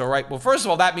sued. So, right, well, first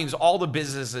of all, that means all the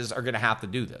businesses are going to have to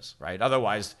do this, right?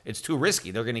 Otherwise, it's too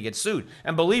risky. They're going to get sued.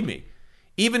 And believe me,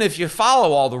 even if you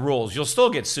follow all the rules, you'll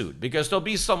still get sued because there'll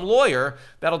be some lawyer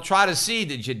that'll try to see,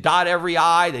 did you dot every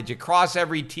I, did you cross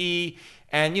every T?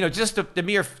 And, just the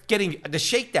mere getting the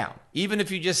shakedown, even if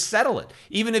you just settle it,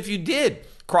 even if you did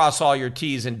cross all your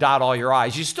T's and dot all your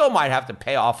I's, you still might have to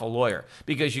pay off a lawyer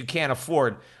because you can't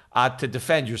afford to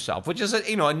defend yourself, which is,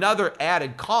 another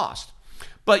added cost.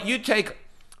 But you take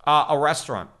a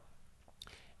restaurant,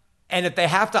 and if they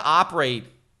have to operate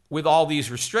with all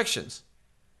these restrictions,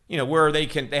 where they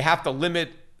have to limit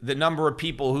the number of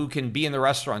people who can be in the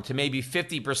restaurant to maybe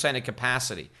 50% of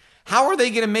capacity. How are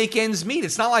they going to make ends meet?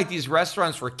 It's not like these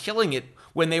restaurants were killing it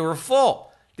when they were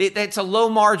full. It's a low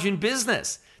margin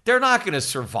business. They're not going to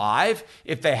survive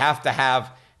if they have to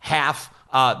have half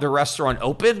the restaurant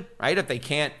open, right? If they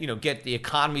can't, get the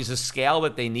economies of scale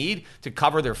that they need to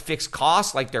cover their fixed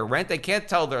costs, like their rent, they can't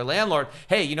tell their landlord,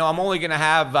 hey, I'm only going to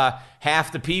have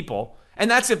half the people. And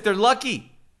that's if they're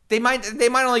lucky. They might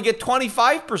only get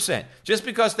 25% just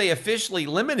because they officially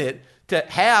limit it to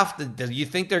half. Do you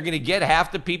think they're going to get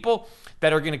half the people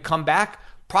that are going to come back?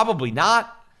 Probably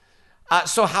not.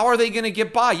 So how are they going to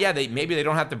get by? Yeah, maybe they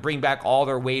don't have to bring back all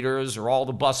their waiters or all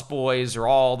the busboys or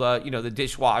all the, the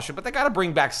dishwasher, but they got to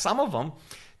bring back some of them.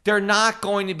 They're not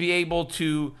going to be able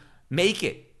to make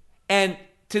it. And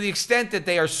to the extent that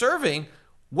they are serving,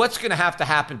 what's going to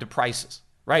happen to prices,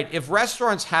 right? If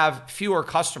restaurants have fewer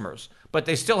customers, but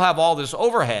they still have all this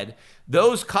overhead,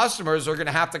 those customers are going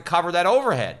to have to cover that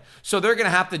overhead. So they're going to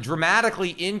have to dramatically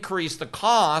increase the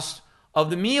cost of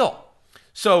the meal.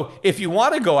 So if you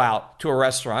want to go out to a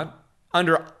restaurant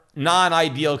under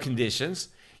non-ideal conditions,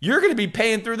 you're going to be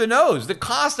paying through the nose. The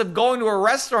cost of going to a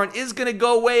restaurant is going to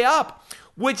go way up,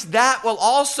 which that will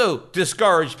also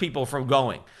discourage people from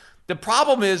going. The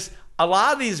problem is a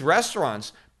lot of these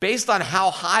restaurants, based on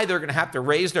how high they're going to have to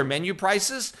raise their menu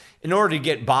prices in order to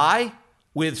get by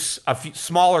with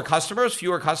fewer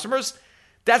customers,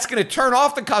 that's going to turn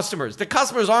off the customers. The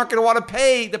customers aren't going to want to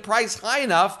pay the price high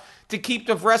enough to keep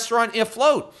the restaurant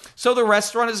afloat. So the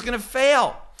restaurant is going to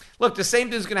fail. Look, the same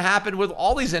thing is going to happen with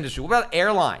all these industries. What about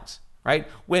airlines, right?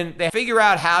 When they figure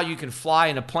out how you can fly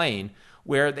in a plane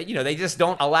where they just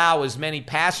don't allow as many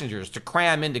passengers to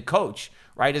cram into coach,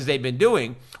 right, as they've been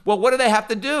doing. Well, what do? They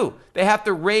have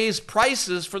to raise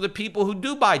prices for the people who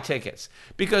do buy tickets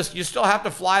because you still have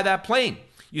to fly that plane.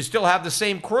 You still have the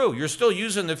same crew. You're still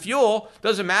using the fuel.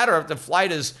 Doesn't matter if the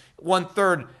flight is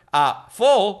 1/3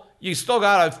 full. You still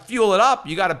got to fuel it up.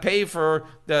 You got to pay for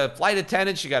the flight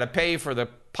attendants. You got to pay for the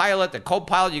pilot, the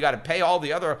co-pilot. You got to pay all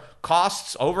the other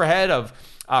costs, overhead of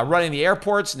running the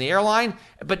airports and the airline.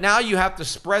 But now you have to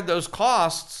spread those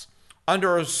costs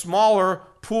under a smaller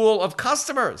pool of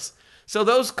customers. So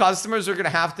those customers are going to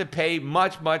have to pay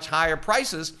much, much higher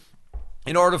prices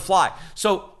in order to fly.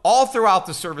 So all throughout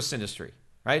the service industry,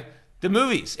 right? The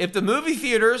movies. If the movie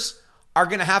theaters are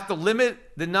going to have to limit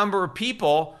the number of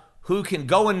people who can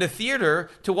go into theater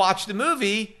to watch the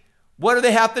movie, what do?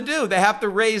 They have to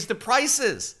raise the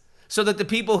prices so that the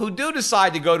people who do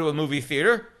decide to go to a movie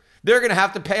theater, they're going to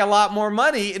have to pay a lot more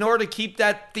money in order to keep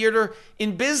that theater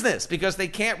in business because they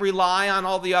can't rely on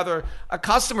all the other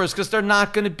customers because they're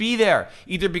not going to be there,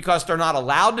 either because they're not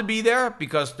allowed to be there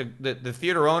because the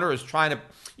theater owner is trying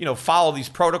to follow these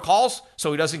protocols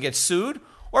so he doesn't get sued,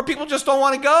 or people just don't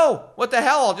want to go. What the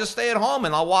hell? I'll just stay at home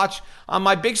and I'll watch on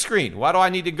my big screen. Why do I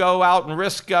need to go out and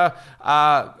risk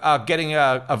getting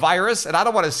a virus? And I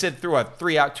don't want to sit through a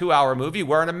 2-hour movie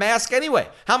wearing a mask anyway.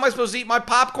 How am I supposed to eat my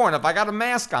popcorn if I got a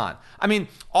mask on? I mean,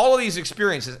 all of these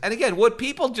experiences. And again, what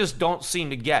people just don't seem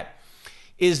to get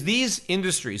is these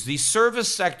industries, these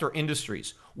service sector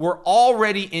industries, were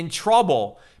already in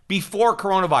trouble before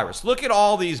coronavirus. Look at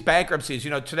all these bankruptcies.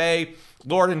 Today,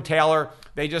 Lord & Taylor,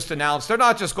 they just announced they're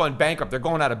not just going bankrupt, they're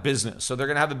going out of business. So they're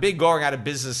going to have a big going out of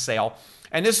business sale.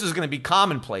 And this is going to be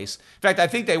commonplace. In fact, I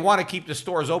think they want to keep the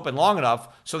stores open long enough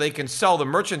so they can sell the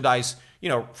merchandise,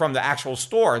 from the actual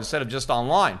store instead of just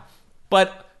online.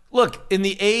 But Look, in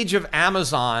the age of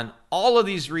Amazon, all of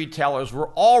these retailers were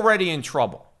already in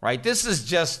trouble, right? This is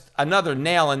just another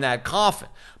nail in that coffin.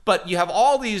 But you have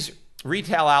all these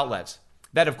retail outlets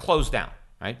that have closed down,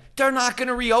 right? They're not going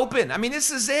to reopen. I mean,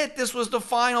 this is it. This was the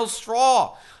final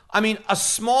straw. I mean, a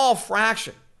small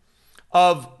fraction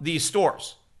of these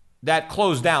stores that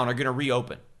closed down are going to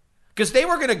reopen because they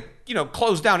were going to,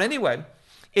 close down anyway.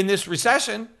 In this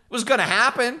recession, it was going to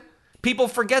happen. People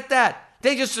forget that.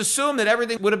 They just assume that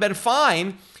everything would have been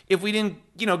fine if we didn't,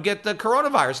 get the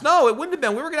coronavirus. No, it wouldn't have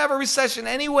been. We were going to have a recession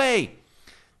anyway.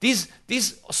 These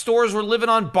stores were living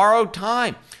on borrowed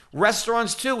time.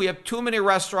 Restaurants too. We have too many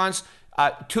restaurants,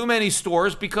 too many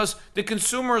stores because the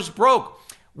consumer is broke.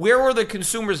 Where were the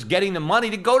consumers getting the money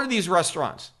to go to these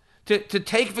restaurants, to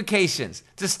take vacations,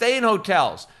 to stay in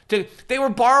hotels? They were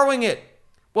borrowing it.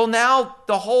 Well, now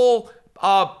the whole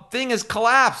thing has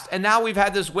collapsed. And now we've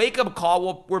had this wake-up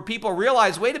call where people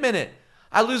realize, wait a minute,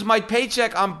 I lose my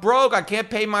paycheck. I'm broke. I can't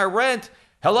pay my rent.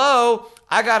 Hello,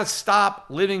 I got to stop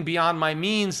living beyond my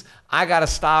means. I got to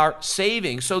start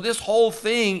saving. So this whole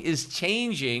thing is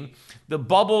changing. The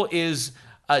bubble is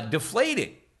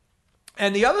deflating.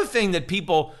 And the other thing that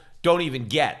people don't even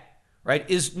get, right,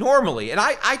 is normally, and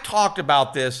I talked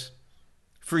about this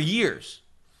for years,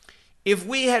 if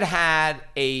we had had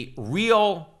a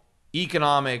real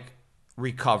economic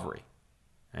recovery,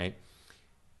 right,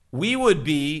 we would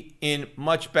be in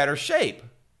much better shape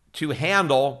to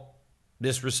handle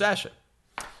this recession.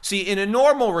 See, in a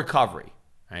normal recovery,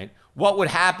 right, what would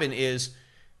happen is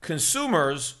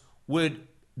consumers would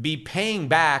be paying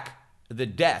back the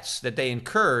debts that they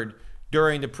incurred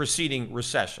during the preceding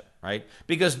recession, right?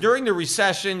 Because during the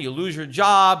recession, you lose your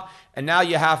job, and now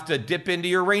you have to dip into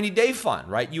your rainy day fund,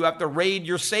 right? You have to raid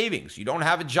your savings. You don't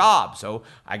have a job, so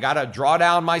I got to draw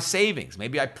down my savings.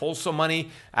 Maybe I pull some money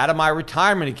out of my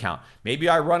retirement account. Maybe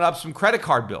I run up some credit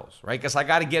card bills, right? Because I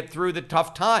got to get through the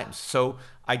tough times. So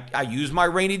I use my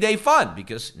rainy day fund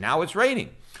because now it's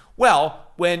raining. Well,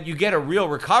 when you get a real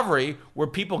recovery where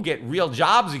people get real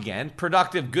jobs again,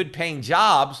 productive, good-paying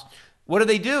jobs, what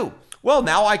do? Well,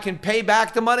 now I can pay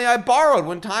back the money I borrowed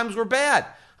when times were bad.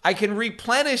 I can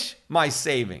replenish my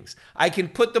savings. I can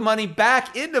put the money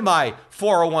back into my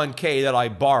 401k that I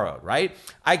borrowed, right?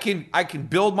 I can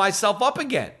build myself up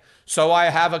again. So I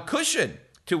have a cushion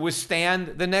to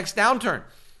withstand the next downturn.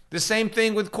 The same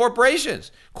thing with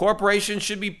corporations. Corporations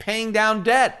should be paying down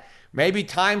debt. Maybe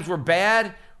times were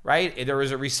bad, right? There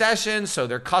was a recession, so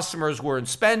their customers weren't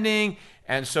spending.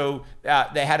 And so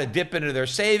they had to dip into their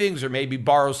savings or maybe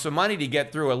borrow some money to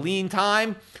get through a lean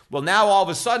time. Well, now all of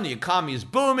a sudden the economy is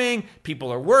booming.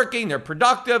 People are working, they're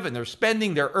productive, and they're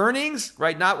spending their earnings,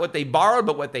 right? Not what they borrowed,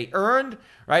 but what they earned,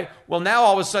 right? Well, now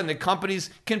all of a sudden the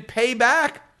companies can pay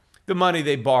back the money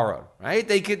they borrowed, right?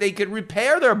 They could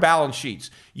repair their balance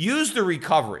sheets, use the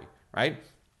recovery, right,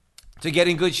 to get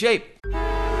in good shape.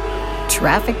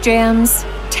 Traffic jams,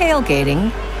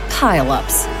 tailgating,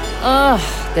 pileups.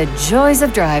 Ugh, the joys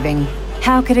of driving.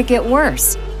 How could it get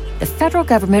worse? The federal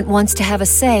government wants to have a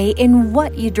say in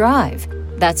what you drive.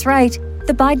 That's right.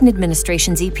 The Biden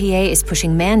administration's EPA is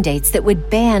pushing mandates that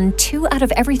would ban 2 out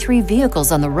of every 3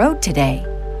 vehicles on the road today.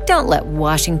 Don't let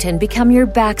Washington become your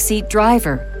backseat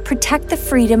driver. Protect the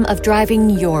freedom of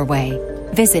driving your way.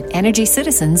 Visit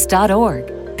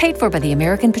EnergyCitizens.org. Paid for by the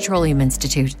American Petroleum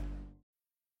Institute.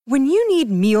 When you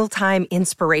need mealtime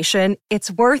inspiration,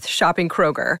 it's worth shopping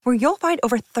Kroger, where you'll find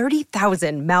over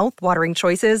 30,000 mouth-watering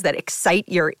choices that excite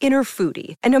your inner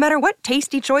foodie. And no matter what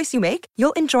tasty choice you make,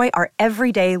 you'll enjoy our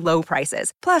everyday low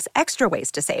prices, plus extra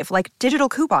ways to save, like digital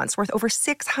coupons worth over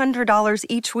 $600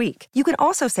 each week. You can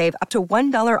also save up to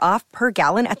 $1 off per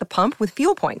gallon at the pump with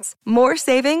fuel points. More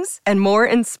savings and more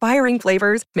inspiring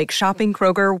flavors make shopping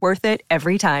Kroger worth it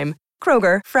every time.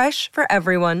 Kroger, fresh for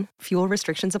everyone. Fuel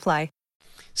restrictions apply.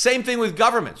 Same thing with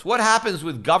governments. What happens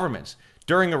with governments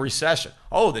during a recession?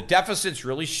 Oh, the deficits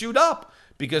really shoot up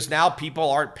because now people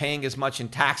aren't paying as much in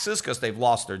taxes because they've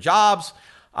lost their jobs.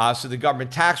 So the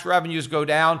government tax revenues go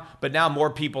down, but now more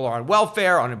people are on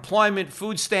welfare, unemployment,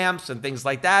 food stamps, and things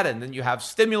like that. And then you have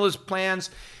stimulus plans.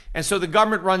 And so the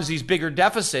government runs these bigger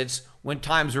deficits when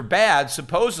times are bad,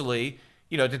 supposedly,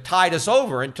 to tide us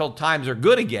over until times are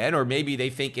good again, or maybe they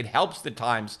think it helps the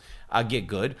times get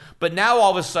good. But now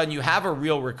all of a sudden you have a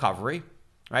real recovery,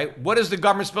 right? What is the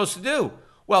government supposed to do?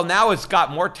 Well, now it's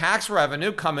got more tax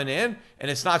revenue coming in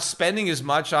and it's not spending as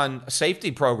much on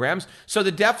safety programs. So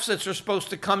the deficits are supposed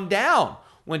to come down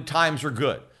when times are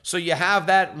good. So you have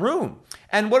that room.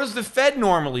 And what does the Fed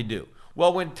normally do?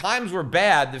 Well, when times were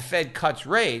bad, the Fed cuts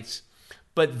rates.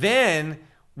 But then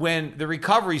when the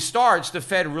recovery starts, the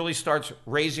Fed really starts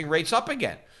raising rates up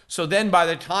again. So then by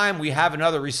the time we have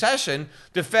another recession,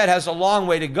 the Fed has a long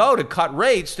way to go to cut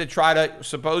rates to try to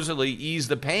supposedly ease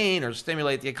the pain or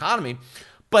stimulate the economy.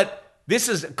 But this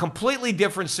is a completely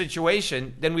different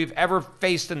situation than we've ever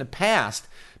faced in the past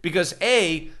because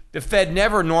A, the Fed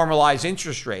never normalized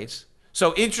interest rates.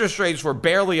 So interest rates were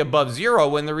barely above zero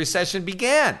when the recession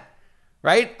began,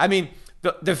 right? I mean,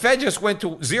 the Fed just went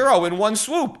to zero in one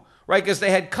swoop, right? Because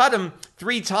they had cut them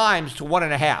 3 times to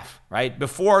 1.5, right?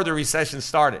 Before the recession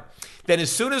started. Then as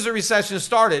soon as the recession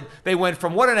started, they went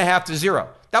from 1.5 to 0.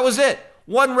 That was it.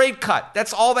 One rate cut.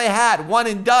 That's all they had. One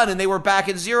and done, and they were back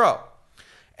at 0.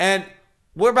 And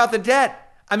what about the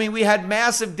debt? I mean, we had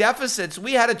massive deficits.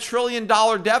 We had $1 trillion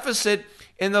deficit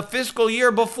in the fiscal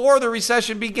year before the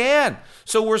recession began.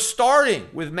 So we're starting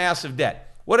with massive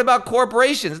debt. What about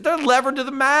corporations? They're levered to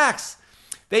the max.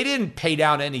 They didn't pay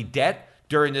down any debt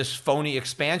during this phony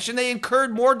expansion. They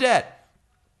incurred more debt.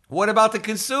 What about the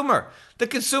consumer? The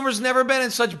consumer's never been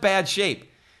in such bad shape.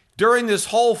 During this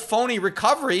whole phony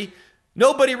recovery,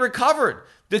 nobody recovered.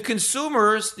 The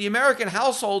consumers, the American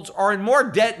households, are in more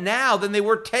debt now than they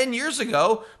were 10 years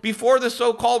ago before the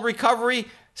so-called recovery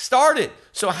started.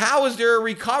 So how is there a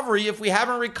recovery if we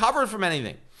haven't recovered from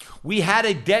anything? We had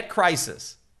a debt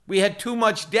crisis. We had too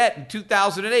much debt in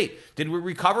 2008. Did we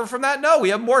recover from that? No, we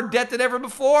have more debt than ever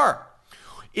before.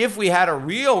 If we had a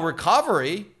real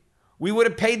recovery, we would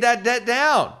have paid that debt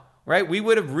down, right? We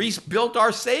would have rebuilt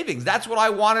our savings. That's what I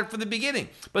wanted from the beginning.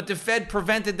 But the Fed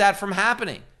prevented that from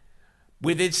happening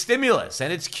with its stimulus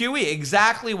and its QE,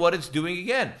 exactly what it's doing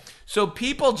again. So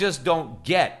people just don't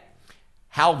get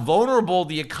how vulnerable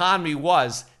the economy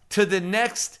was to the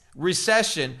next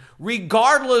recession,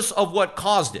 regardless of what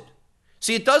caused it.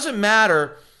 See, it doesn't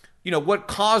matter, what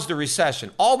caused the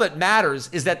recession. All that matters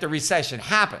is that the recession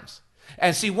happens.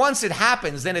 And see, once it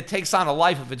happens, then it takes on a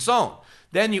life of its own.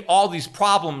 Then all these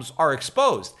problems are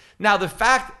exposed. Now, the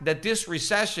fact that this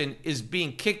recession is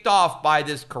being kicked off by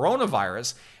this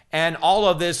coronavirus and all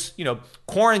of this,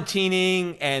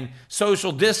 quarantining and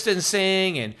social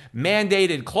distancing and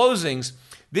mandated closings,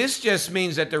 this just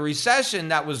means that the recession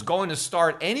that was going to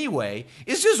start anyway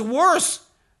is just worse.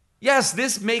 Yes,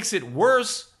 this makes it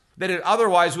worse than it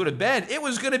otherwise would have been. It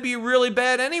was going to be really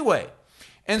bad anyway.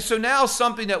 And so now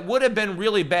something that would have been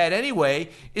really bad anyway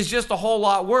is just a whole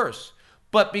lot worse.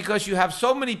 But because you have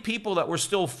so many people that were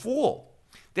still fooled,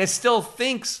 that still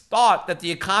thought that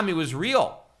the economy was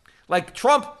real. Like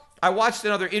Trump, I watched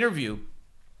another interview.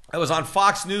 It was on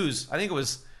Fox News. I think it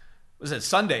was it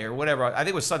Sunday or whatever? I think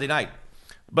it was Sunday night.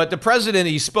 But the president,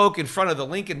 he spoke in front of the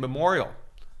Lincoln Memorial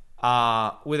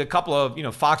with a couple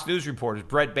of, Fox News reporters.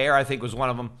 Bret Baier, I think, was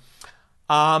one of them.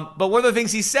 But one of the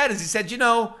things he said is,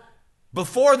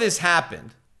 before this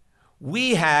happened,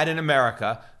 we had in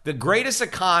America the greatest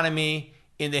economy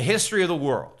in the history of the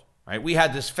world, right? We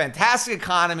had this fantastic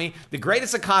economy, the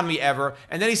greatest economy ever.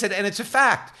 And then he said, and it's a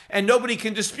fact, and nobody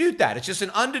can dispute that. It's just an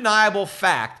undeniable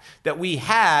fact that we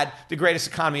had the greatest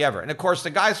economy ever. And of course, the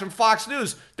guys from Fox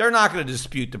News, they're not going to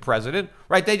dispute the president,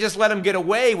 right? They just let him get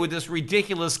away with this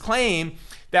ridiculous claim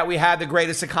that we had the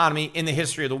greatest economy in the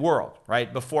history of the world,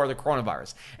 right? Before the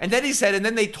coronavirus. And then he said, and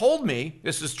then they told me,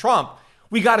 this is Trump,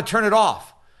 we got to turn it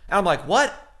off. And I'm like,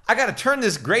 what? I got to turn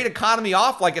this great economy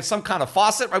off like it's some kind of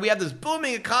faucet, right? We have this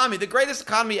booming economy, the greatest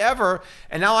economy ever,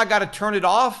 and now I got to turn it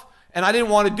off? And I didn't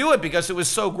want to do it because it was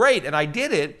so great, and I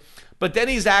did it. But then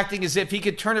he's acting as if he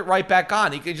could turn it right back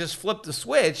on. He could just flip the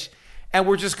switch, and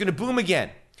we're just going to boom again.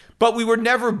 But we were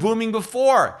never booming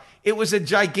before. It was a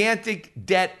gigantic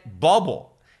debt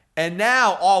bubble. And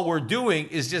now all we're doing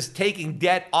is just taking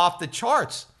debt off the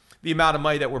charts, the amount of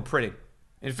money that we're printing.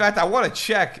 In fact, I want to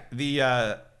check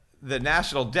the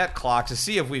national debt clock to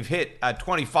see if we've hit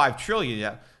 25 trillion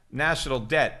yet. National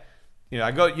debt.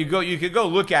 You could go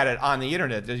look at it on the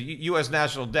internet, the U.S.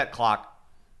 national debt clock.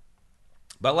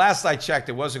 But last I checked,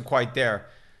 it wasn't quite there.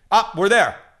 We're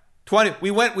there. We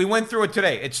went through it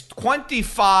today. It's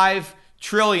 25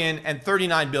 trillion and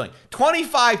 39 billion.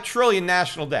 25 trillion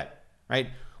national debt, right?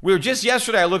 We were just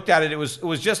yesterday, I looked at it, it was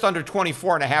just under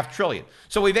 24.5 trillion.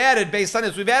 So based on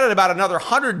this, we've added about another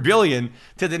 100 billion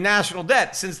to the national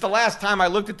debt since the last time I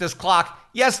looked at this clock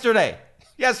yesterday.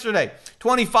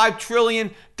 $25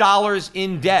 trillion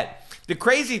in debt. The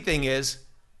crazy thing is,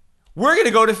 we're going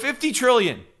to go to 50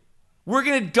 trillion. We're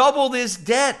going to double this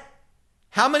debt.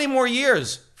 How many more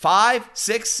years? 5,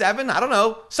 6, 7? I don't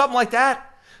know. Something like that.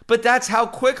 But that's how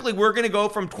quickly we're going to go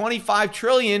from 25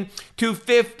 trillion to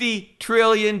 $50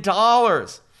 trillion.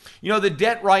 The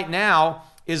debt right now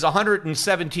is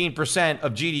 117%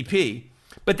 of GDP,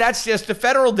 but that's just the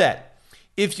federal debt.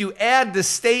 If you add the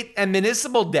state and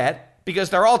municipal debt, because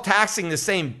they're all taxing the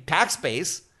same tax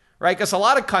base, right? Because a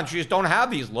lot of countries don't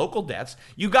have these local debts.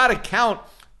 You got to count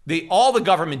all the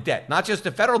government debt, not just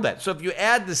the federal debt. So if you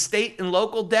add the state and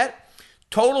local debt,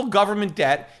 total government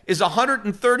debt is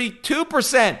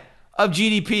 132% of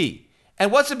GDP.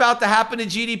 And what's about to happen to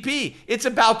GDP? It's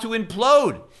about to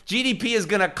implode. GDP is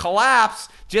going to collapse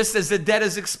just as the debt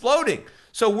is exploding.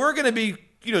 So we're going to be,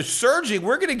 surging.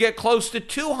 We're going to get close to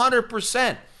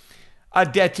 200%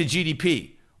 debt to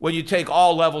GDP when you take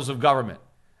all levels of government.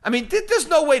 I mean, there's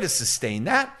no way to sustain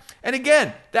that. And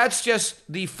again, that's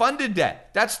just the funded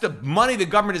debt. That's the money the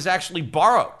government has actually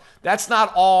borrowed. That's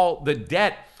not all the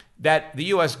debt that the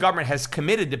U.S. government has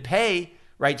committed to pay,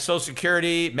 right? Social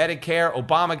Security, Medicare,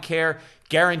 Obamacare,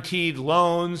 guaranteed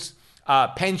loans,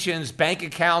 pensions, bank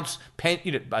accounts,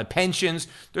 pensions.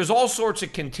 There's all sorts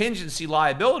of contingency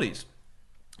liabilities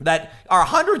that are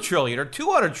 100 trillion or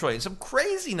 200 trillion, some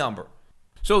crazy number.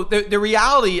 So the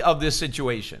reality of this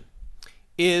situation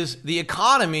is the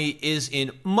economy is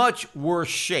in much worse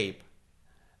shape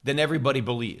than everybody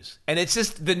believes. And it's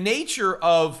just the nature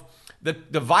of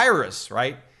the virus,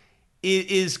 right,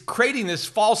 is creating this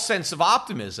false sense of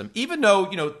optimism, even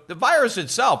though, the virus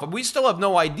itself, we still have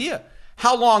no idea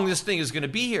how long this thing is going to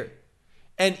be here.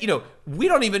 And, we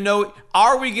don't even know,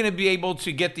 are we going to be able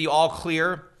to get the all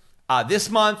clear this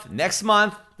month, next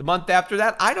month, the month after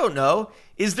that? I don't know.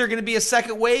 Is there going to be a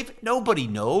second wave? Nobody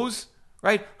knows.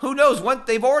 Right? Who knows?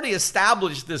 They've already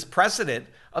established this precedent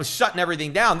of shutting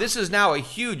everything down. This is now a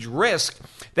huge risk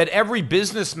that every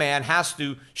businessman has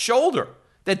to shoulder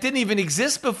that didn't even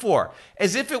exist before,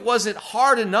 as if it wasn't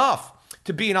hard enough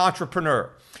to be an entrepreneur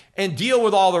and deal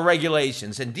with all the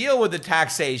regulations and deal with the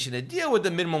taxation and deal with the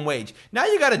minimum wage. Now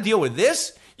you got to deal with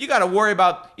this. You got to worry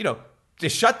about, the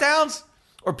shutdowns,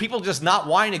 or people just not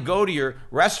wanting to go to your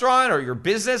restaurant or your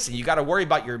business, and you got to worry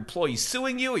about your employees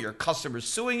suing you or your customers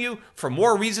suing you for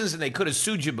more reasons than they could have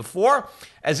sued you before,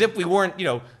 as if we weren't,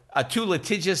 too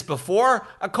litigious before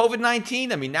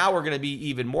COVID-19. I mean, now we're going to be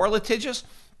even more litigious.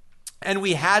 And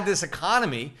we had this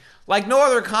economy like no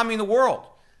other economy in the world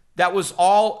that was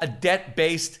all a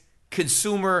debt-based,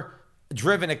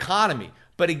 consumer-driven economy.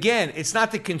 But again, it's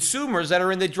not the consumers that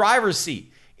are in the driver's seat.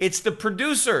 It's the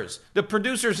producers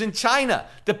in China,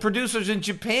 the producers in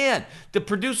Japan, the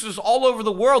producers all over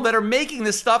the world that are making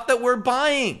the stuff that we're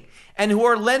buying and who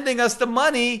are lending us the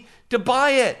money to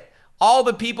buy it. All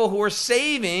the people who are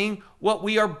saving what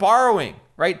we are borrowing,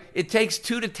 right? It takes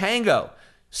two to tango.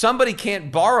 Somebody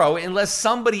can't borrow unless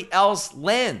somebody else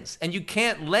lends, and you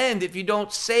can't lend if you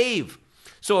don't save.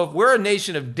 So if we're a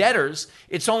nation of debtors,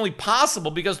 it's only possible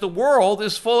because the world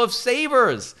is full of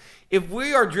savers. If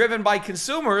we are driven by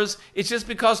consumers, it's just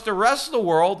because the rest of the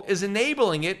world is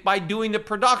enabling it by doing the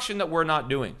production that we're not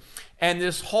doing. And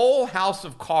this whole house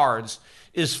of cards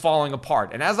is falling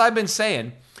apart. And as I've been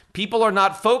saying, people are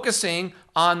not focusing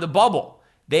on the bubble.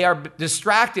 They are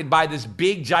distracted by this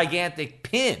big, gigantic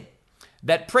pin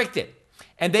that pricked it.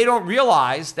 And they don't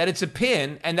realize that it's a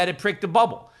pin and that it pricked the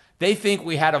bubble. They think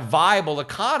we had a viable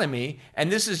economy, and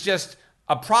this is just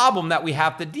a problem that we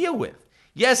have to deal with.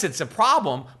 Yes, it's a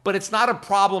problem, but it's not a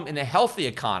problem in a healthy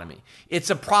economy. It's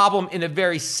a problem in a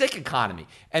very sick economy.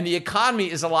 And the economy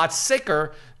is a lot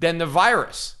sicker than the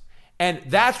virus. And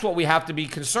that's what we have to be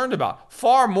concerned about.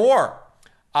 Far more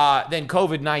than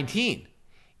COVID-19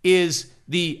 is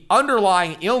the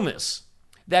underlying illness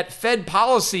that Fed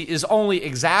policy is only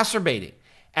exacerbating,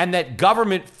 and that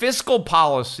government fiscal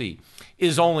policy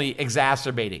is only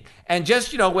exacerbating. And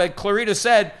just, what Clarita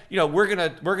said, we're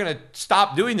gonna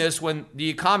stop doing this when the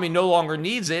economy no longer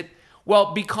needs it.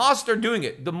 Well, because they're doing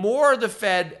it, the more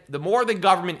the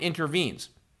government intervenes,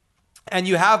 and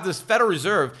you have this Federal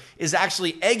Reserve is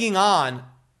actually egging on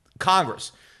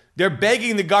Congress. They're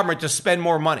begging the government to spend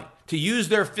more money, to use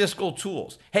their fiscal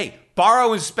tools. Hey,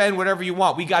 borrow and spend whatever you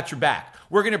want. We got your back.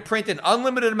 We're going to print an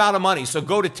unlimited amount of money, so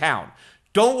go to town.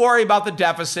 Don't worry about the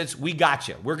deficits. We got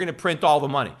you. We're going to print all the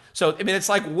money. So, it's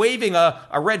like waving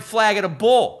a red flag at a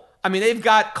bull. They've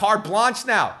got carte blanche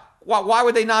now. Why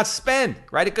would they not spend,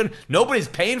 right? Nobody's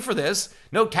paying for this.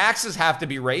 No taxes have to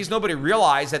be raised. Nobody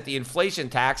realized that the inflation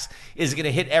tax is going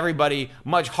to hit everybody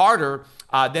much harder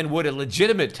than would a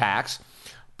legitimate tax.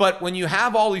 But when you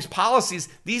have all these policies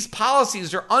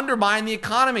are undermining the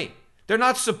economy. They're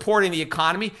not supporting the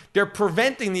economy. They're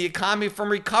preventing the economy from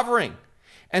recovering.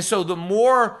 And so the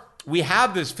more we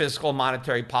have this fiscal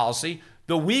monetary policy,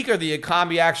 the weaker the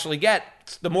economy actually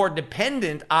gets, the more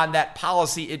dependent on that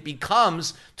policy it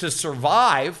becomes to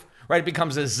survive, right? It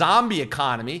becomes a zombie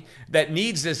economy that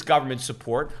needs this government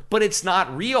support, but it's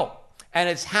not real. And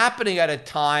it's happening at a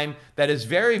time that is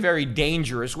very, very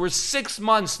dangerous. We're 6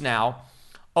 months now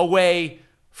away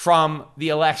from the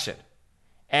election.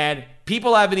 And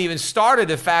people haven't even started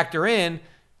to factor in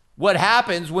what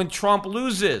happens when Trump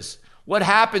loses. What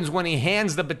happens when he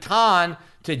hands the baton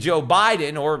to Joe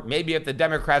Biden, or maybe if the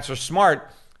Democrats are smart,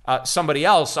 somebody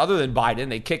else other than Biden.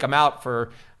 They kick him out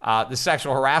for the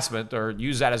sexual harassment or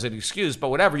use that as an excuse. But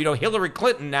whatever, Hillary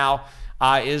Clinton now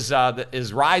is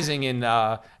rising in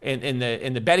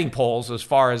the betting polls as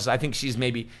far as I think she's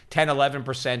maybe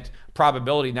 10-11%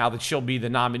 probability now that she'll be the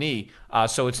nominee.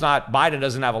 So it's not, Biden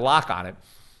doesn't have a lock on it.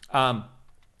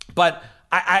 But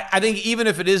I think even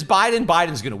if it is Biden,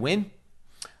 Biden's going to win.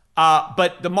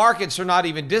 But the markets are not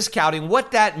even discounting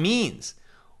what that means.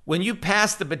 When you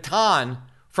pass the baton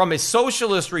from a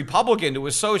socialist Republican to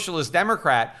a socialist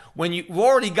Democrat, when you've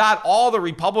already got all the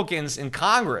Republicans in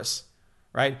Congress,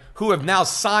 right, who have now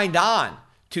signed on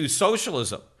to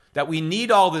socialism, that we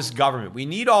need all this government, we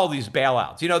need all these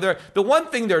bailouts. The one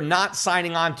thing they're not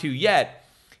signing on to yet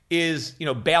is,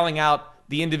 bailing out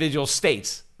the individual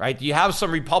states, right? You have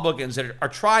some Republicans that are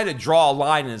trying to draw a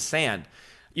line in the sand,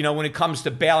 when it comes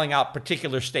to bailing out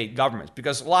particular state governments,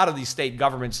 because a lot of these state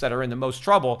governments that are in the most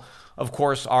trouble, of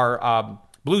course, are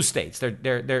blue states.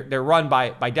 They're run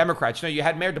by Democrats. You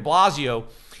had Mayor de Blasio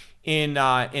in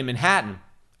Manhattan,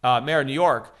 Mayor of New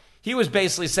York. He was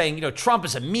basically saying, Trump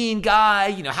is a mean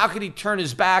guy. How could he turn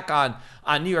his back on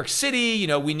New York City?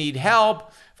 We need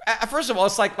help. First of all,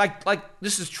 it's like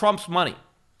this is Trump's money,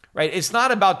 right? It's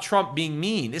not about Trump being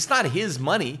mean. It's not his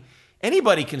money.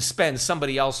 Anybody can spend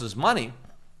somebody else's money.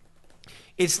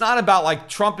 It's not about like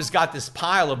Trump has got this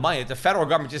pile of money. The federal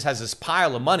government just has this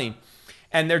pile of money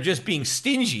and they're just being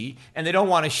stingy and they don't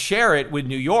want to share it with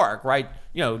New York, right?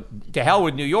 To hell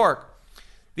with New York.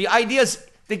 The idea is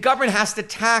the government has to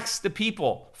tax the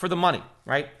people for the money,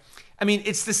 right? I mean,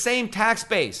 it's the same tax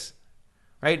base,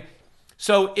 right?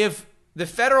 So if the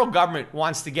federal government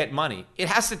wants to get money, it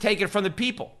has to take it from the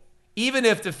people. Even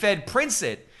if the Fed prints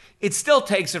it, it still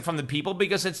takes it from the people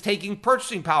because it's taking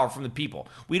purchasing power from the people.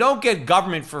 We don't get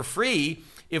government for free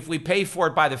if we pay for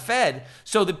it by the Fed.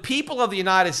 So the people of the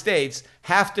United States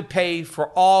have to pay for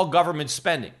all government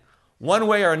spending, one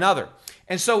way or another.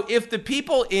 And so if the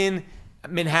people in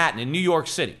Manhattan, in New York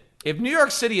City, if New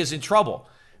York City is in trouble,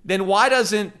 then why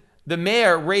doesn't the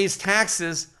mayor raise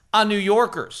taxes on New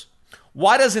Yorkers?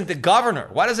 Why doesn't the governor,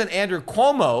 why doesn't Andrew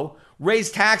Cuomo raise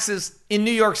taxes in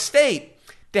New York State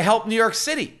to help New York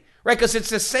City? Right, because it's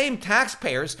the same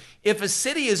taxpayers. If a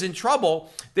city is in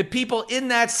trouble, the people in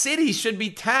that city should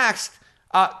be taxed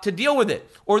to deal with it,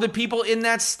 or the people in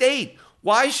that state.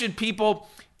 Why should people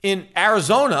in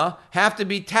Arizona have to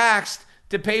be taxed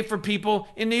to pay for people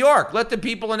in New York? Let the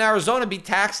people in Arizona be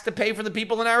taxed to pay for the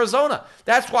people in Arizona.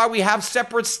 That's why we have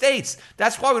separate states.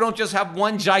 That's why we don't just have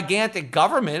one gigantic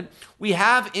government. We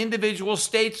have individual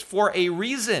states for a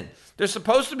reason. They're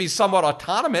supposed to be somewhat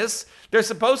autonomous. They're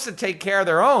supposed to take care of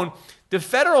their own. The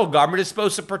federal government is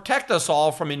supposed to protect us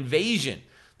all from invasion.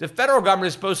 The federal government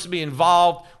is supposed to be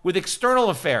involved with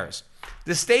external affairs.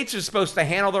 The states are supposed to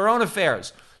handle their own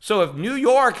affairs. So if New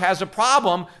York has a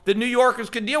problem, the New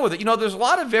Yorkers can deal with it. There's a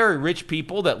lot of very rich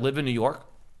people that live in New York,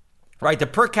 right? The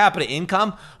per capita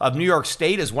income of New York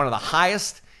State is one of the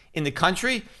highest in the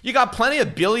country. You got plenty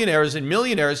of billionaires and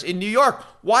millionaires in New York.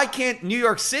 Why can't New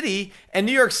York City and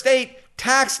New York State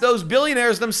tax those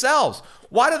billionaires themselves?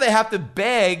 Why do they have to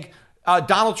beg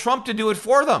Donald Trump to do it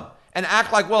for them and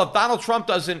act like, well, if Donald Trump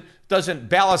doesn't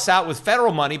bail us out with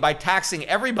federal money by taxing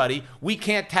everybody, we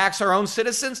can't tax our own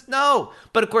citizens? No.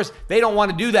 But of course, they don't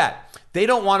want to do that. They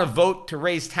don't want to vote to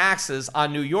raise taxes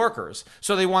on New Yorkers.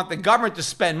 So they want the government to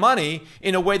spend money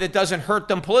in a way that doesn't hurt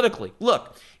them politically.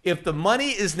 Look, if the money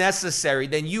is necessary,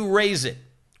 then you raise it,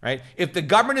 right? If the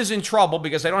government is in trouble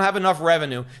because they don't have enough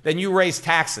revenue, then you raise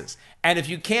taxes. And if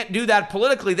you can't do that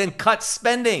politically, then cut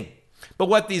spending. But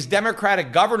what these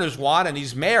Democratic governors want and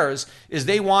these mayors is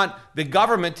they want the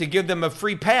government to give them a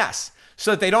free pass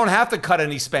so that they don't have to cut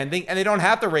any spending and they don't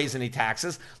have to raise any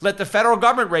taxes. Let the federal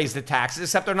government raise the taxes,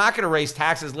 except they're not going to raise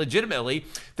taxes legitimately.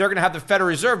 They're going to have the Federal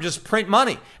Reserve just print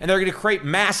money and they're going to create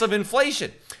massive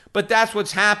inflation. But that's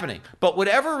what's happening. But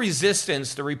whatever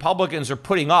resistance the Republicans are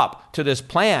putting up to this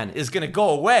plan is going to go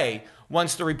away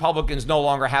once the Republicans no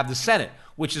longer have the Senate,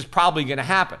 which is probably going to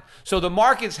happen. So the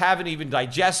markets haven't even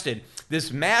digested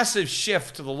this massive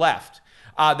shift to the left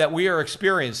that we are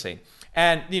experiencing.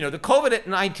 And, the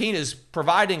COVID-19 is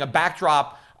providing a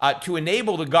backdrop to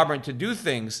enable the government to do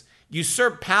things,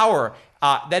 usurp power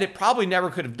that it probably never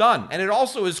could have done. And it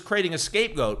also is creating a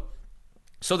scapegoat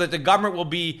so that the government will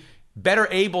be better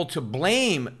able to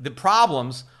blame the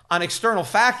problems on external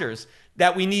factors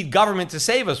that we need government to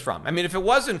save us from. I mean, if it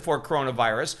wasn't for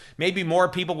coronavirus, maybe more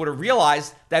people would have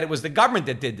realized that it was the government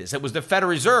that did this. It was the Federal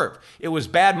Reserve. It was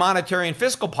bad monetary and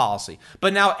fiscal policy.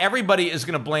 But now everybody is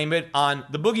going to blame it on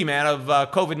the boogeyman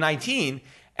of COVID-19.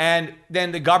 And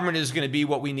then the government is going to be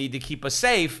what we need to keep us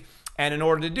safe. And in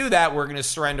order to do that, we're going to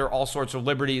surrender all sorts of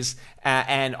liberties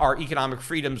and our economic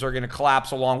freedoms are going to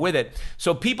collapse along with it.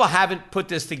 So people haven't put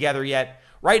this together yet.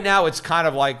 Right now, it's kind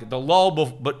of like the lull,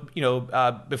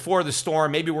 before the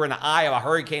storm. Maybe we're in the eye of a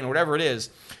hurricane or whatever it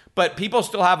is. But people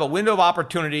still have a window of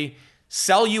opportunity.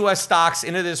 Sell U.S. stocks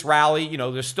into this rally.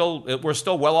 We're still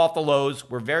well off the lows.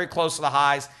 We're very close to the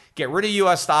highs. Get rid of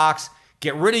U.S. stocks.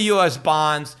 Get rid of U.S.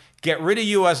 bonds. Get rid of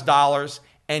U.S. dollars.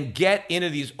 And get into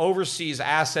these overseas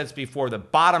assets before the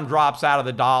bottom drops out of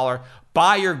the dollar.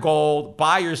 Buy your gold,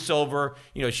 buy your silver,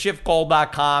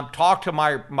 shiftgold.com, talk to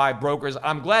my brokers.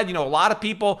 I'm glad, a lot of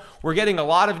people, we're getting a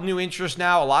lot of new interest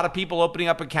now, a lot of people opening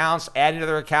up accounts, adding to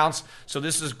their accounts. So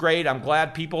this is great. I'm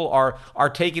glad people are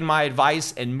taking my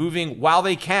advice and moving while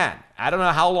they can. I don't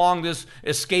know how long this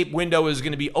escape window is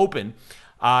going to be open.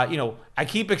 I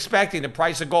keep expecting the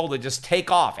price of gold to just take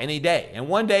off any day, and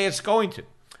one day it's going to.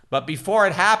 But before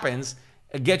it happens,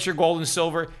 get your gold and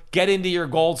silver, get into your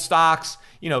gold stocks.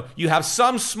 You have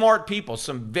some smart people,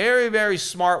 some very, very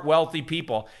smart, wealthy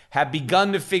people have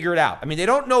begun to figure it out. I mean, they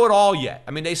don't know it all yet.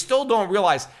 I mean, they still don't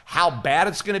realize how bad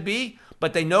it's going to be,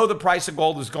 but they know the price of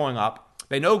gold is going up.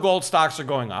 They know gold stocks are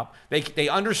going up. They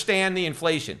understand the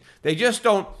inflation. They just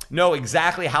don't know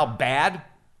exactly how bad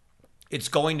it's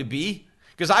going to be.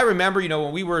 Because I remember,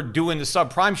 when we were doing the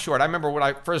subprime short, I remember when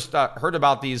I first heard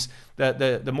about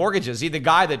the mortgages, the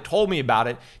guy that told me about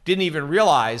it didn't even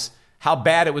realize how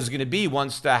bad it was going to be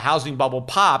once the housing bubble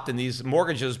popped and these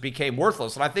mortgages became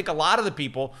worthless. And I think a lot of the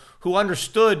people who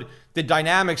understood the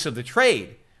dynamics of the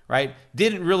trade, right,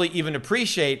 didn't really even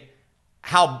appreciate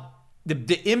how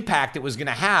the impact it was going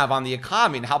to have on the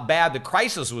economy and how bad the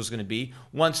crisis was going to be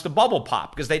once the bubble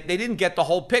popped, because they didn't get the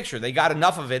whole picture. They got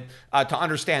enough of it to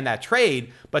understand that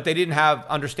trade, but they didn't have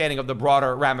understanding of the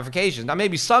broader ramifications. Now,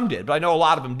 maybe some did, but I know a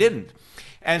lot of them didn't.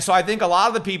 And so I think a lot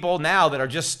of the people now that are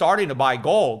just starting to buy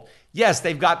gold, yes,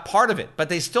 they've got part of it, but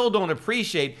they still don't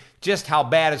appreciate just how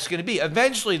bad it's going to be.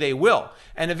 Eventually they will.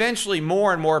 And eventually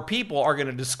more and more people are going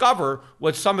to discover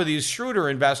what some of these shrewder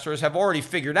investors have already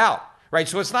figured out. Right,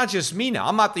 so it's not just me now.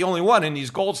 I'm not the only one in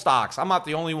these gold stocks. I'm not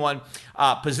the only one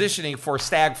positioning for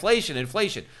stagflation,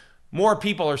 inflation. More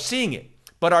people are seeing it,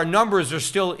 but our numbers are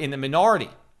still in the minority.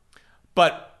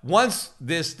 But once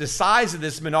the size of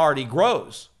this minority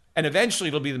grows, and eventually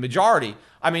it'll be the majority,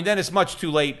 then it's much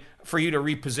too late for you to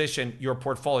reposition your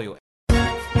portfolio.